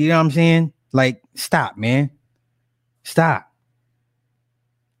 You know what I'm saying? Like, stop, man. Stop.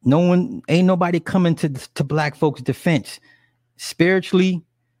 Ain't nobody coming to black folks' defense. Spiritually,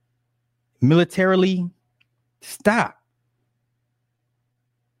 militarily, stop.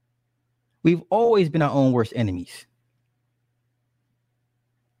 We've always been our own worst enemies.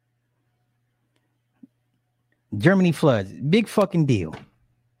 Germany floods, big fucking deal.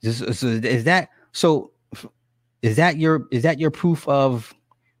 Is that your proof of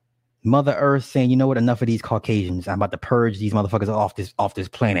Mother Earth saying, you know what, enough of these Caucasians. I'm about to purge these motherfuckers off this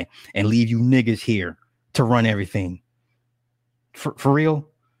planet and leave you niggas here to run everything. For real?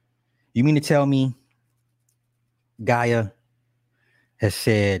 You mean to tell me Gaia has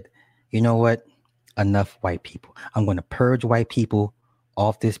said, you know what, enough white people. I'm going to purge white people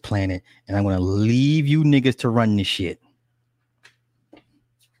off this planet and I'm going to leave you niggas to run this shit.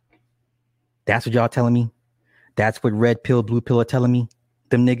 That's what y'all telling me? That's what red pill, blue pill are telling me?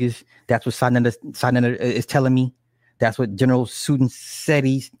 Them niggas? That's what Sadnetta is telling me? That's what General Sudan said,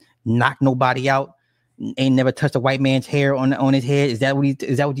 he's knocked nobody out, ain't never touched a white man's hair on his head? Is that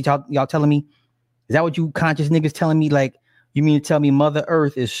what y'all telling me? Is that what you conscious niggas telling me? Like, you mean to tell me Mother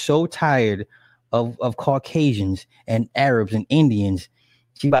Earth is so tired of Caucasians and Arabs and Indians,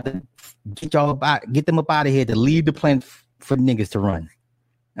 she about to get them up out of here to leave the planet for niggas to run?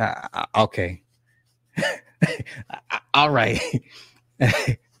 Okay. All right.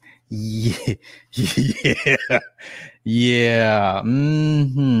 Yeah.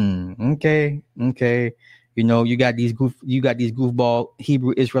 Okay. You know, you got these goofball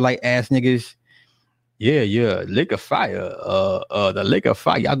Hebrew Israelite ass niggas. Yeah. Lake of fire. The lake of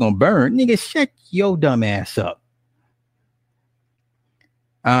fire, y'all gonna burn. Nigga, shut your dumb ass up.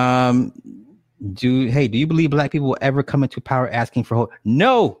 Do you believe black people will ever come into power asking for hope?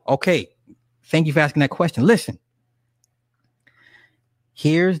 No. Okay. Thank you for asking that question. Listen.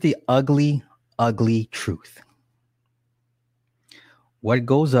 Here's the ugly, ugly truth. What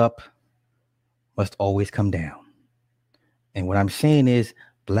goes up must always come down. And what I'm saying is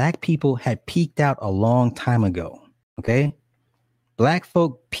black people had peaked out a long time ago. Okay? Black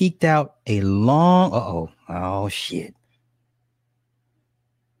folk peaked out a long... Oh, shit.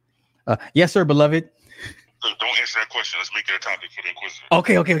 Yes, sir, beloved. Don't answer that question. Let's make it a topic for the Inquisitor.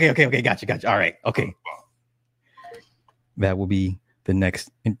 Okay. Gotcha. All right. Okay. That will be the next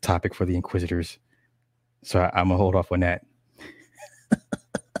topic for the Inquisitors. So I'm going to hold off on that.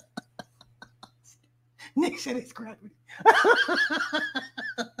 Nick said it's crappy.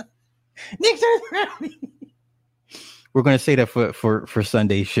 we're gonna say that for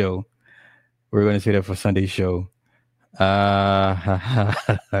Sunday's show. We're gonna say that for Sunday's show.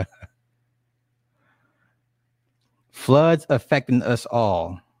 Floods affecting us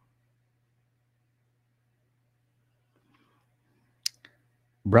all.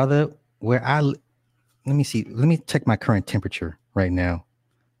 Brother, let me see. Let me check my current temperature right now.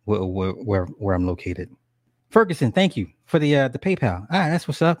 Where I'm located. Ferguson, thank you for the PayPal. That's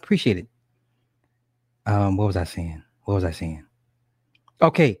what's up. Appreciate it. What was I saying?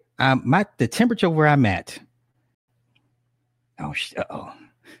 Okay. The temperature where I'm at. Oh.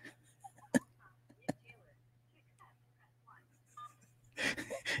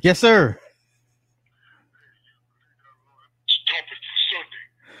 Yes, sir. Topic for Sunday.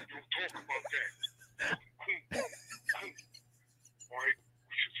 You don't talk about that. All right,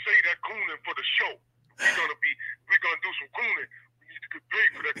 we should say that cooning for the show. We're gonna do some cooning. We need to get paid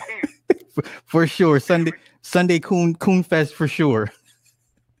for that cooning. For sure, Sunday Coon Fest for sure.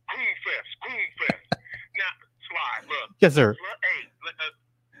 Coon Fest. Now, Sly, look. Yes, sir.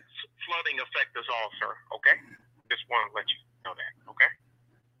 Flooding affect us all, sir. Okay, just want to let you know that. Okay,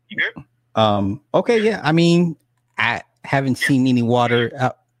 you good? Okay, yeah. I mean, I haven't seen any water.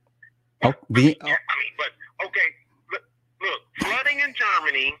 But okay. Look, flooding in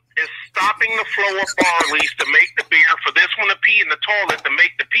Germany is stopping the flow of barleys to make the beer for this one to pee in the toilet to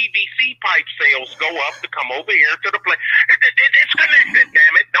make the PVC pipe sales go up to come over here to the place. It's connected,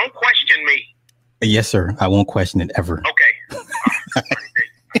 damn it. Don't question me. Yes, sir. I won't question it ever. Okay.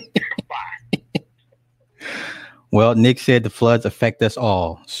 Bye. Well, Nick said the floods affect us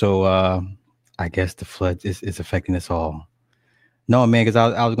all. So I guess the floods is affecting us all. No, man, because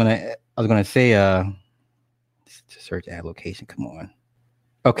I was gonna say to search ad location. Come on.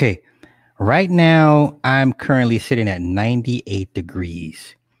 Okay. Right now I'm currently sitting at 98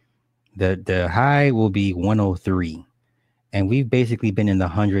 degrees. The high will be 103. And we've basically been in the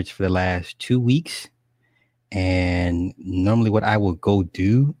hundreds for the last 2 weeks. And normally what I will go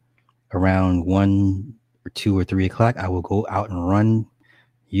do around 1 or 2 or 3 o'clock, I will go out and run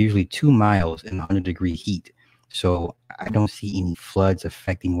usually 2 miles in 100-degree heat. So I don't see any floods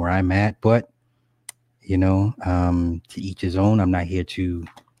affecting where I'm at, but to each his own. I'm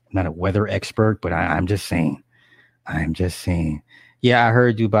not a weather expert, but I'm just saying. Yeah, I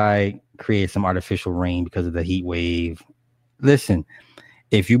heard Dubai created some artificial rain because of the heat wave. Listen,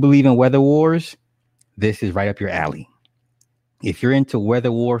 if you believe in weather wars, this is right up your alley. If you're into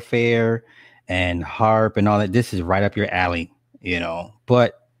weather warfare and HARP and all that, this is right up your alley,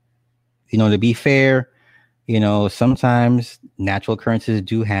 But, to be fair, sometimes natural occurrences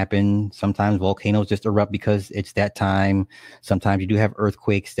do happen. Sometimes volcanoes just erupt because it's that time. Sometimes you do have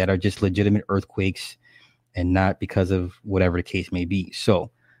earthquakes that are just legitimate earthquakes and not because of whatever the case may be. So,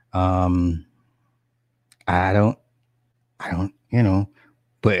 I don't,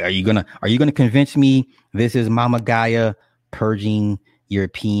 but are you gonna convince me this is Mama Gaia purging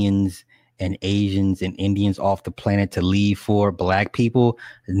Europeans and Asians and Indians off the planet to leave for black people?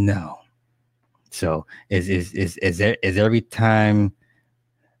 No. So is there every time?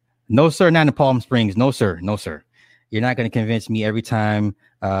 No, sir, not in Palm Springs. No, sir. You're not going to convince me every time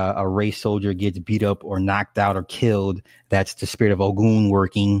a race soldier gets beat up or knocked out or killed, that's the spirit of Ogun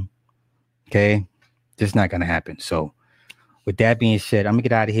working. Okay, just not going to happen. So with that being said, I'm gonna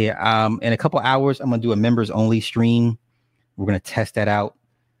get out of here. In a couple hours, I'm gonna do a members only stream. We're gonna test that out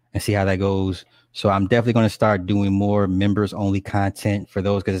and see how that goes. So I'm definitely going to start doing more members only content for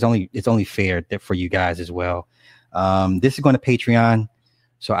those, because it's only fair for you guys as well. This is going to Patreon.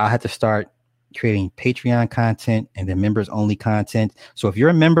 So I'll have to start creating Patreon content and then members only content. So if you're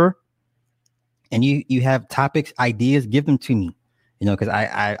a member and you have topics, ideas, give them to me, because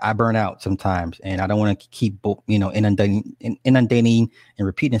I burn out sometimes and I don't want to keep, inundating and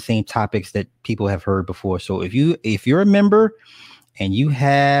repeating the same topics that people have heard before. So if you're a member and you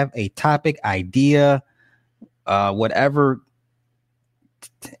have a topic, idea, whatever,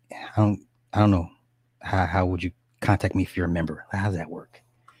 I don't know. How would you contact me if you're a member? How does that work?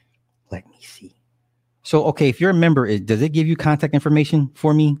 Let me see. So, okay, if you're a member, does it give you contact information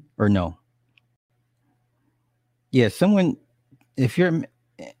for me or no? Yeah, if you're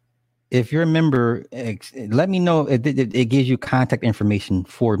a member, let me know if it gives you contact information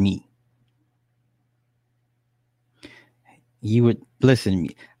for me. You would listen.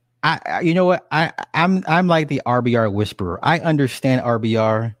 You know what? I'm like the RBR whisperer. I understand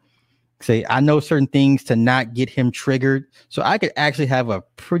RBR. Say I know certain things to not get him triggered, so I could actually have a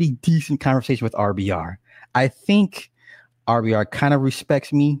pretty decent conversation with RBR. I think RBR kind of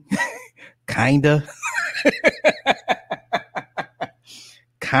respects me, kinda.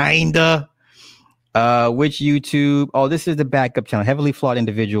 Which YouTube? Oh, this is the backup channel. Heavily Flawed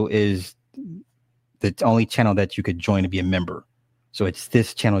Individual is the only channel that you could join to be a member. So it's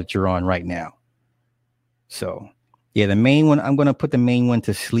this channel that you're on right now. So yeah, the main one, I'm going to put the main one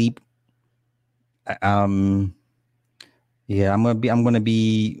to sleep. Yeah, I'm going to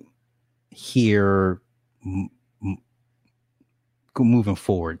be here moving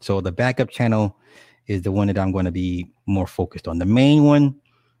forward. So the backup channel is the one that I'm going to be more focused on. The main one,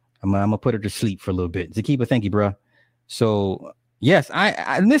 I'm going to put her to sleep for a little bit. Zakiba, thank you, bro. So yes,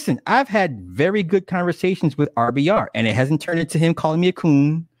 I listen, I've had very good conversations with RBR, and it hasn't turned into him calling me a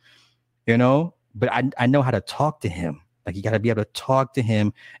coon, you know, but I know how to talk to him. Like, you got to be able to talk to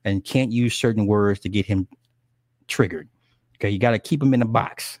him and can't use certain words to get him triggered. Okay. You got to keep him in a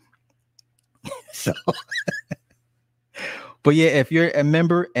box. So, but yeah, if you're a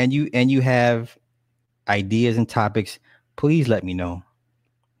member and you have ideas and topics, please let me know.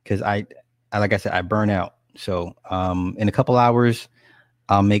 Cause I like I said, I burn out. So in a couple hours,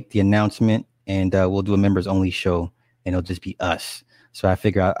 I'll make the announcement, and we'll do a members only show, and it'll just be us. So I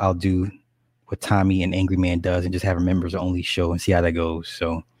figure I'll do what Tommy and Angry Man does and just have a members only show and see how that goes.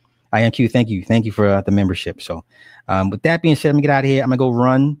 So IMQ, thank you for the membership. So with that being said, I'm gonna get out of here. I'm gonna go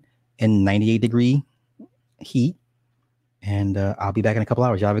run in 98-degree heat, and I'll be back in a couple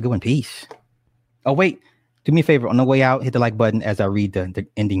hours. Y'all have a good one. Peace. Oh wait, do me a favor, on the way out, hit the like button as I read the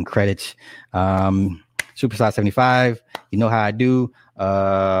ending credits. Superstar 75, you know how I do.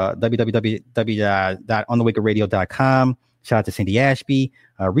 www.onthewakeradio.com. Shout out to Cindy Ashby.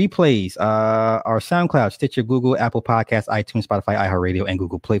 Replays our SoundCloud, Stitcher, Google, Apple Podcasts, iTunes, Spotify, iHeartRadio, and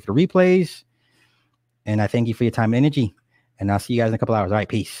Google Play for the replays. And I thank you for your time and energy. And I'll see you guys in a couple hours. All right,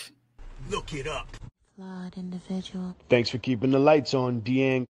 peace. Look it up. Flawed individual. Thanks for keeping the lights on,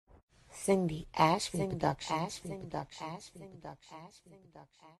 Deang. Cindy Ashby Production.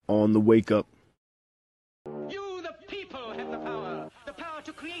 On the wake up. You, the people, have the power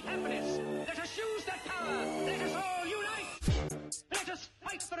to create happiness. Let us use that power. Let us all unite. Let us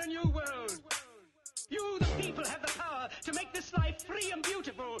fight for a new world. You, the people, have the power to make this life free and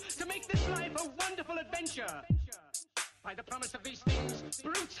beautiful, to make this life a wonderful adventure. By the promise of these things,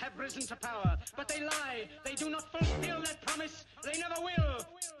 brutes have risen to power, but they lie. They do not fulfill that promise. They never will.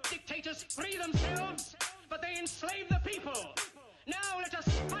 Dictators free themselves, but they enslave the people. Now let us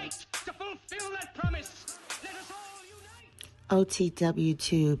fight to fulfill that promise. Let us all unite.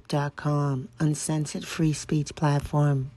 OTWTube.com, uncensored free speech platform.